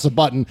just press a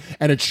button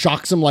and it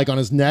shocks him like on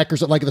his neck or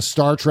something, like the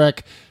Star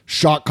Trek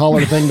shock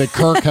collar thing that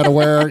Kirk had to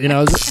wear.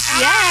 Yes,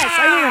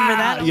 I remember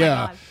that. Oh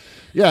yeah.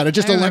 Yeah, and it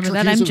just electrocutes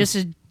that. I'm him. just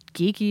as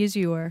geeky as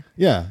you are.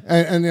 Yeah,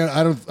 and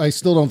I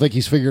still don't think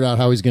he's figured out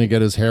how he's going to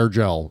get his hair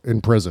gel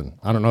in prison.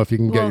 I don't know if you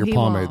can get your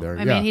pomade there.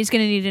 I mean, he's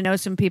going to need to know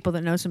some people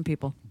that know some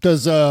people.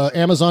 Does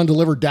Amazon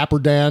deliver Dapper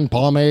Dan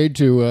pomade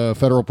to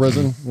federal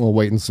prison? We'll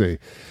wait and see.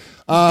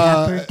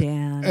 Dapper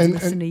Dan,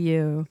 listen to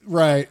you.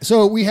 Right.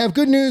 So we have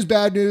good news,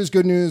 bad news,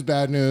 good news,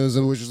 bad news,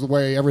 which is the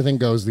way everything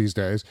goes these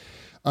days.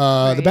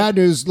 The bad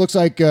news looks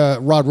like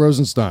Rod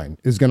Rosenstein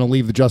is going to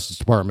leave the Justice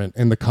Department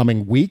in the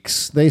coming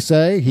weeks, they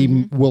say.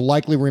 He will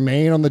likely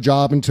remain on the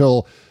job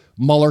until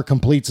Mueller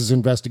completes his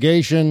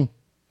investigation,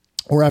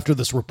 or after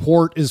this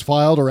report is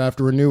filed, or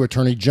after a new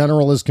attorney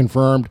general is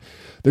confirmed.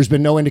 There's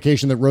been no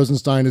indication that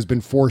Rosenstein has been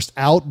forced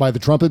out by the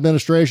Trump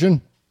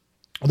administration,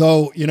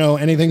 though,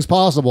 anything's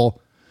possible.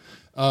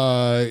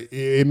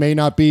 It may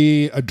not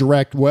be a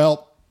direct,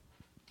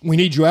 we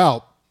need you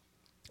out.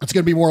 It's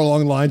going to be more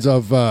along the lines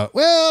of,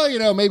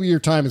 maybe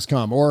your time has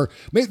come. Or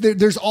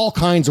there's all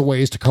kinds of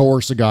ways to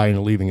coerce a guy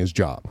into leaving his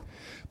job.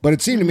 But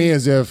it seemed to me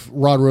as if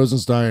Rod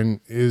Rosenstein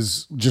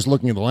is just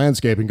looking at the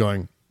landscape and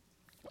going,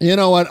 you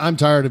know what? I'm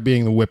tired of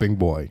being the whipping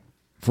boy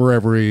for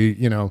every,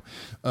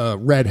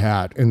 red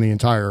hat in the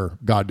entire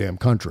goddamn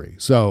country.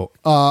 So,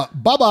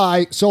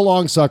 bye-bye. So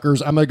long,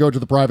 suckers. I'm going to go to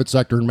the private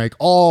sector and make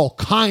all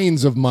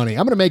kinds of money.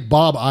 I'm going to make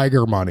Bob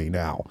Iger money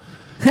now.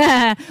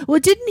 Well,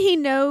 didn't he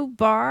know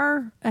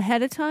Barr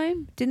ahead of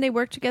time? Didn't they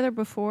work together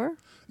before?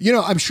 You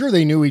know, I'm sure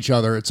they knew each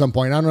other at some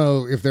point. I don't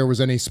know if there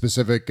was any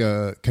specific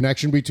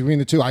connection between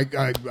the two.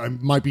 I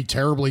might be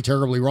terribly,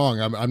 terribly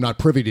wrong. I'm not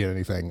privy to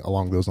anything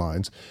along those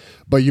lines,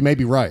 but you may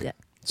be right. Yeah.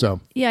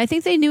 So yeah, I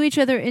think they knew each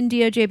other in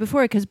DOJ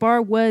before because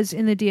Barr was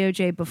in the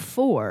DOJ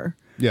before.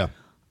 Yeah.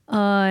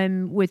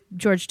 With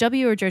George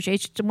W. or George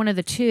H., one of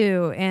the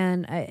two,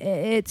 and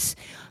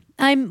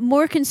I'm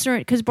more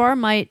concerned because Barr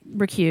might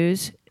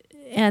recuse,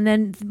 and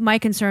then my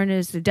concern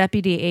is the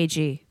deputy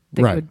AG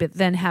that would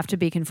then have to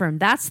be confirmed.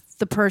 That's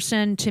the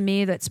person to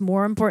me that's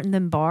more important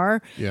than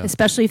Barr,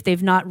 especially if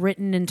they've not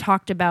written and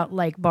talked about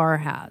like Barr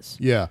has.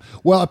 Yeah.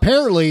 Well,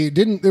 apparently,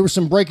 there was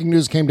some breaking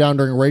news came down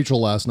during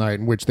Rachel last night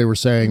in which they were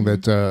saying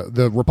that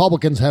the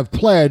Republicans have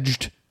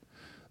pledged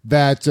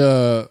that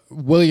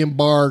William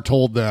Barr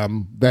told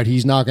them that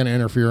he's not going to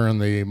interfere in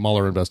the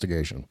Mueller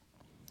investigation.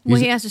 Well,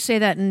 he has to say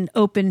that in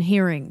open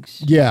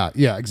hearings. Yeah,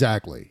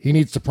 exactly. He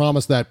needs to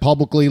promise that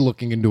publicly,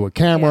 looking into a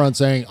camera and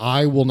saying,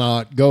 I will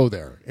not go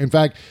there. In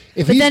fact,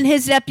 but then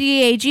his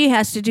deputy AG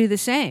has to do the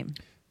same.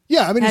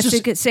 Yeah, I mean, has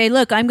to say,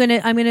 look, I'm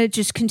gonna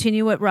just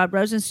continue what Rod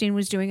Rosenstein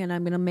was doing, and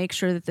I'm gonna make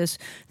sure that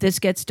this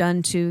gets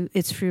done to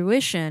its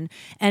fruition.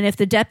 And if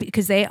the deputy,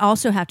 because they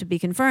also have to be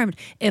confirmed,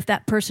 if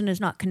that person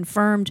is not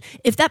confirmed,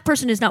 if that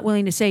person is not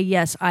willing to say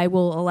yes, I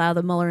will allow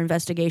the Mueller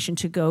investigation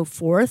to go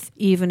forth,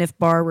 even if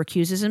Barr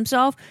recuses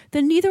himself,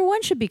 then neither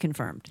one should be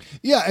confirmed.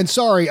 Yeah, and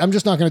sorry, I'm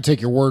just not going to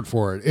take your word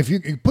for it. If you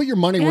put your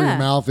money where your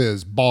mouth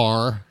is,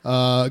 Barr,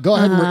 go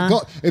ahead and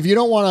go. If you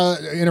don't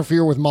want to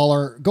interfere with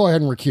Mueller, go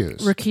ahead and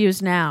recuse.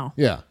 Recuse now.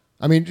 Yeah.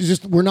 I mean,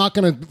 we're not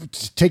going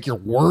to take your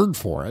word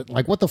for it.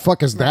 Like, what the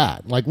fuck is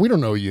that? Like, we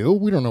don't know you.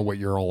 We don't know what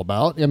you're all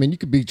about. I mean, you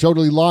could be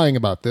totally lying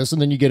about this,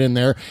 and then you get in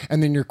there,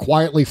 and then you're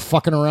quietly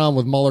fucking around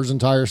with Mueller's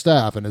entire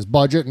staff and his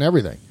budget and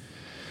everything.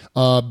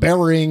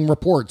 Burying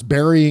reports,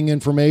 burying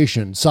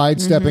information,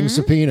 sidestepping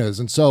subpoenas,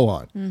 and so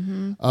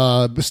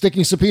on.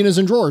 Sticking subpoenas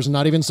in drawers and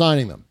not even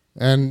signing them.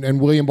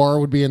 And William Barr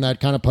would be in that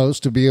kind of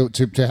post to be able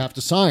to have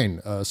to sign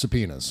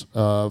subpoenas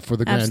for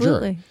the grand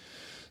jury.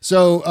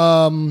 So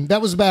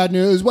that was bad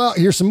news. Well,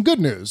 here's some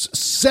good news.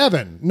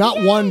 7, not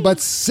one,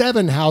 but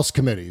 7 House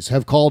committees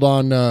have called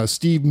on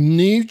Steve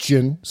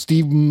Mnuchin.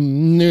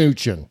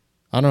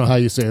 I don't know how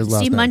you say his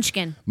last name. Steve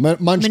Munchkin.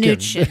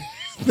 Munchkin.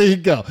 There you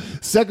go.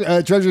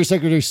 Treasury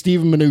Secretary Steve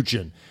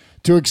Mnuchin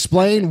to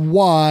explain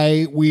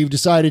why we've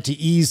decided to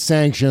ease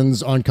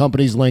sanctions on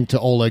companies linked to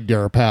Oleg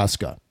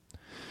Deripaska.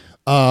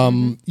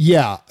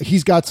 Yeah,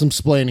 he's got some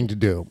splaining to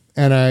do.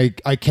 And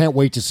I can't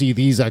wait to see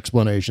these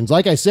explanations.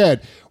 Like I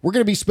said, we're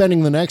going to be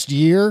spending the next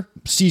year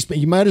C-SPAN.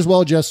 You might as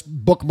well just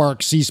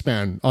bookmark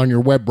C-SPAN on your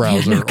web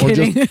browser or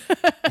just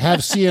have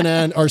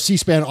CNN or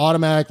C-SPAN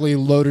automatically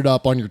loaded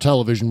up on your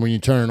television when you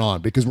turn it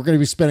on, because we're going to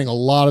be spending a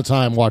lot of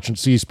time watching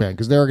C-SPAN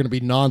because there are going to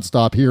be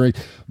nonstop hearings.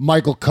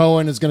 Michael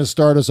Cohen is going to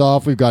start us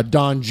off. We've got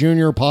Don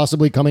Jr.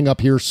 possibly coming up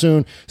here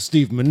soon.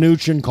 Steve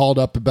Mnuchin called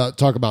up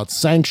talk about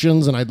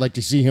sanctions, and I'd like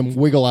to see him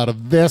wiggle out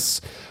of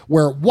this.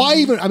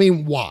 Why?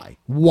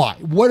 Why?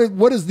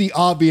 What is the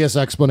obvious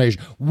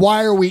explanation?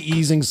 Why are we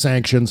easing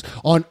sanctions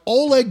on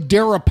Oleg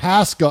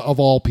Deripaska, of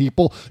all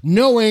people,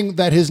 knowing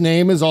that his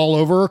name is all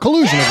over a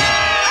collusion?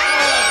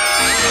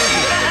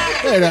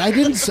 Wait, I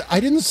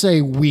didn't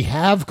say we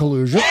have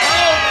collusion.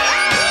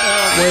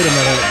 Wait a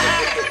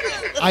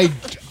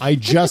minute. I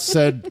just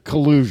said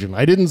collusion.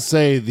 I didn't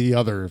say the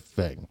other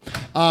thing.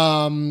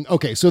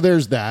 Okay, so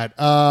there's that.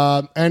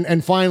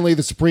 And finally,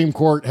 the Supreme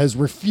Court has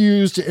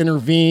refused to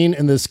intervene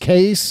in this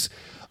case.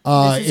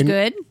 This is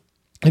good.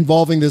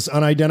 Involving this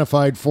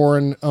unidentified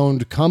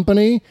foreign-owned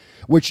company,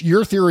 which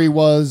your theory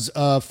was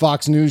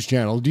Fox News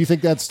Channel. Do you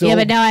think that's still? Yeah,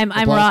 but now I'm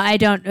wrong. I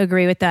don't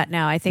agree with that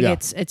now. I think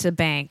it's a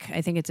bank.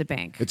 I think it's a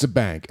bank. It's a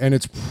bank, and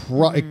it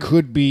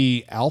could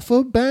be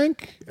Alpha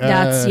Bank.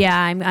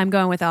 I'm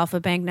going with Alpha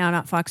Bank now,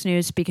 not Fox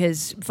News,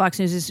 because Fox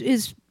News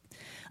is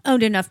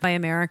owned enough by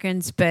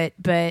Americans, but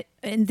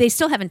and they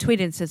still haven't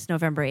tweeted since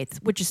November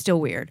 8th, which is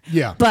still weird.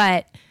 Yeah,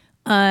 but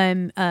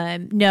no,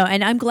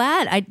 and I'm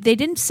glad they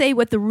didn't say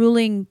what the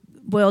ruling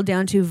boiled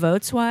down to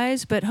votes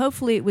wise, but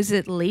hopefully it was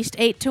at least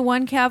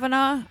 8-1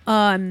 Kavanaugh,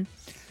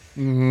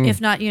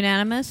 if not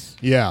unanimous.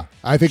 Yeah,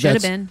 I think should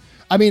have been.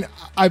 I mean,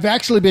 I've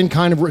actually been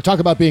kind of talk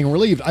about being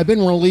relieved. I've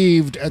been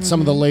relieved at some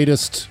of the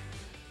latest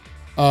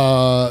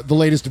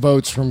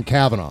votes from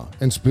Kavanaugh,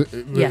 in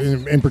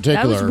particular.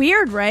 That was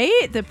weird,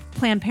 right? The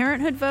Planned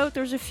Parenthood vote.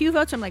 There was a few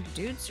votes. I'm like,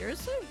 dude,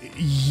 seriously?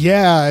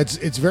 Yeah,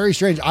 it's very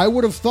strange. I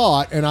would have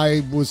thought, and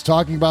I was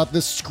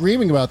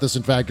screaming about this,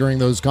 in fact, during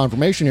those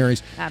confirmation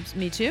hearings.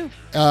 Me too.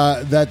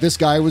 That this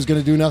guy was going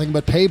to do nothing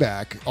but pay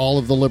back all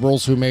of the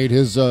liberals who made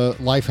his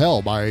life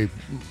hell by.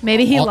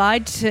 Maybe he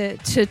lied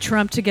to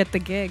Trump to get the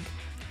gig.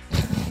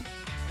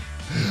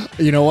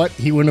 You know what?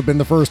 He wouldn't have been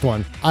the first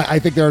one. I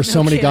think there are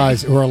so many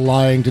guys who are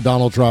lying to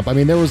Donald Trump. I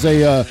mean, there was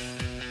a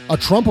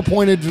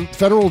Trump-appointed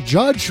federal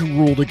judge who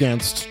ruled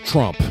against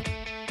Trump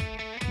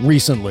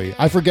recently.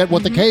 I forget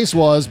what the case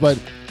was, but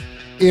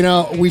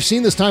we've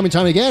seen this time and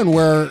time again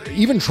where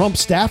even Trump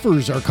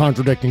staffers are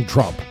contradicting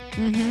Trump.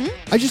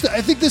 I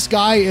think this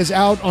guy is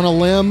out on a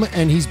limb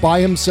and he's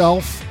by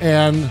himself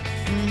and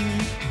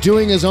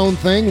doing his own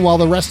thing while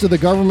the rest of the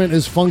government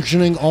is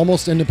functioning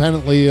almost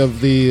independently of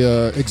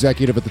the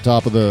executive at the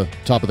top of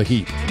the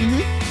heap.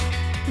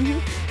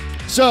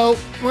 So,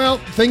 well,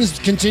 things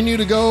continue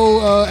to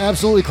go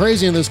absolutely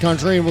crazy in this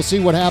country, and we'll see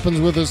what happens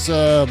with this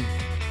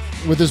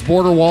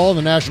border wall and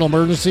the national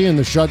emergency and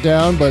the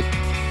shutdown, but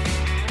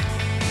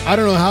I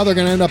don't know how they're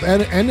going to end up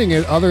ending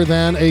it other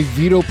than a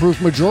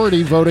veto-proof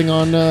majority voting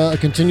on a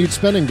continued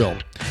spending bill.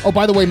 Oh,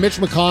 by the way, Mitch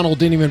McConnell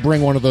didn't even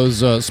bring one of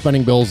those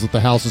spending bills that the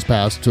House has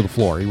passed to the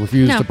floor. He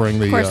refused to bring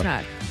the... of course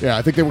not. Yeah,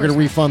 I think they were going to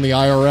refund the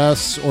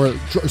IRS or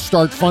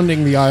start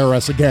funding the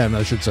IRS again,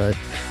 I should say.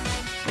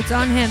 It's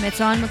on him.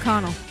 It's on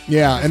McConnell.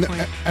 Yeah,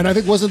 and I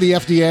think wasn't the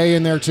FDA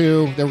in there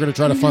too? They were going to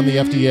try to fund the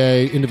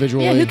FDA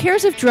individually. Yeah, who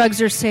cares if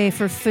drugs are safe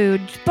or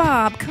food?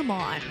 Bob, come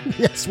on.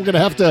 Yes, we're gonna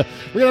have to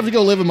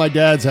go live in my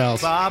dad's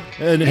house. Bob,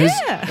 and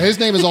his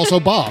name is also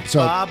Bob. So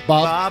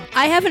Bob.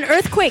 I have an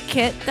earthquake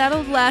kit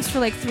that'll last for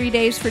like 3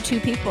 days for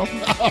 2 people.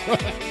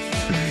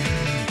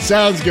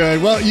 Sounds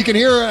good. Well, you can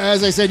hear,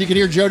 as I said,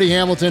 Jody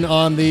Hamilton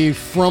on the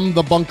From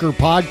the Bunker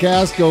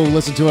podcast. Go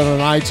listen to it on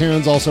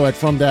iTunes, also at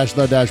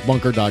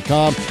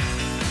from-the-bunker.com.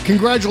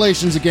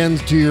 Congratulations again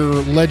to your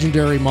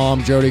legendary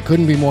mom, Jody.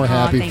 Couldn't be more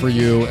happy for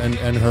you and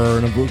her.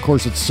 And of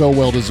course, it's so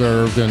well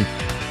deserved. And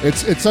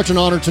it's such an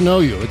honor to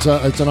know you. It's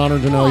an honor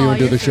to know you and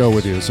do the show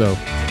with you. So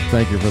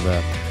thank you for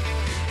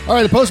that. All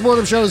right, the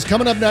Postmortem Show is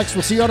coming up next.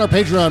 We'll see you on our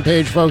Patreon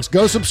page, folks.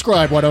 Go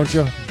subscribe, why don't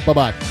you?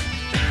 Bye-bye.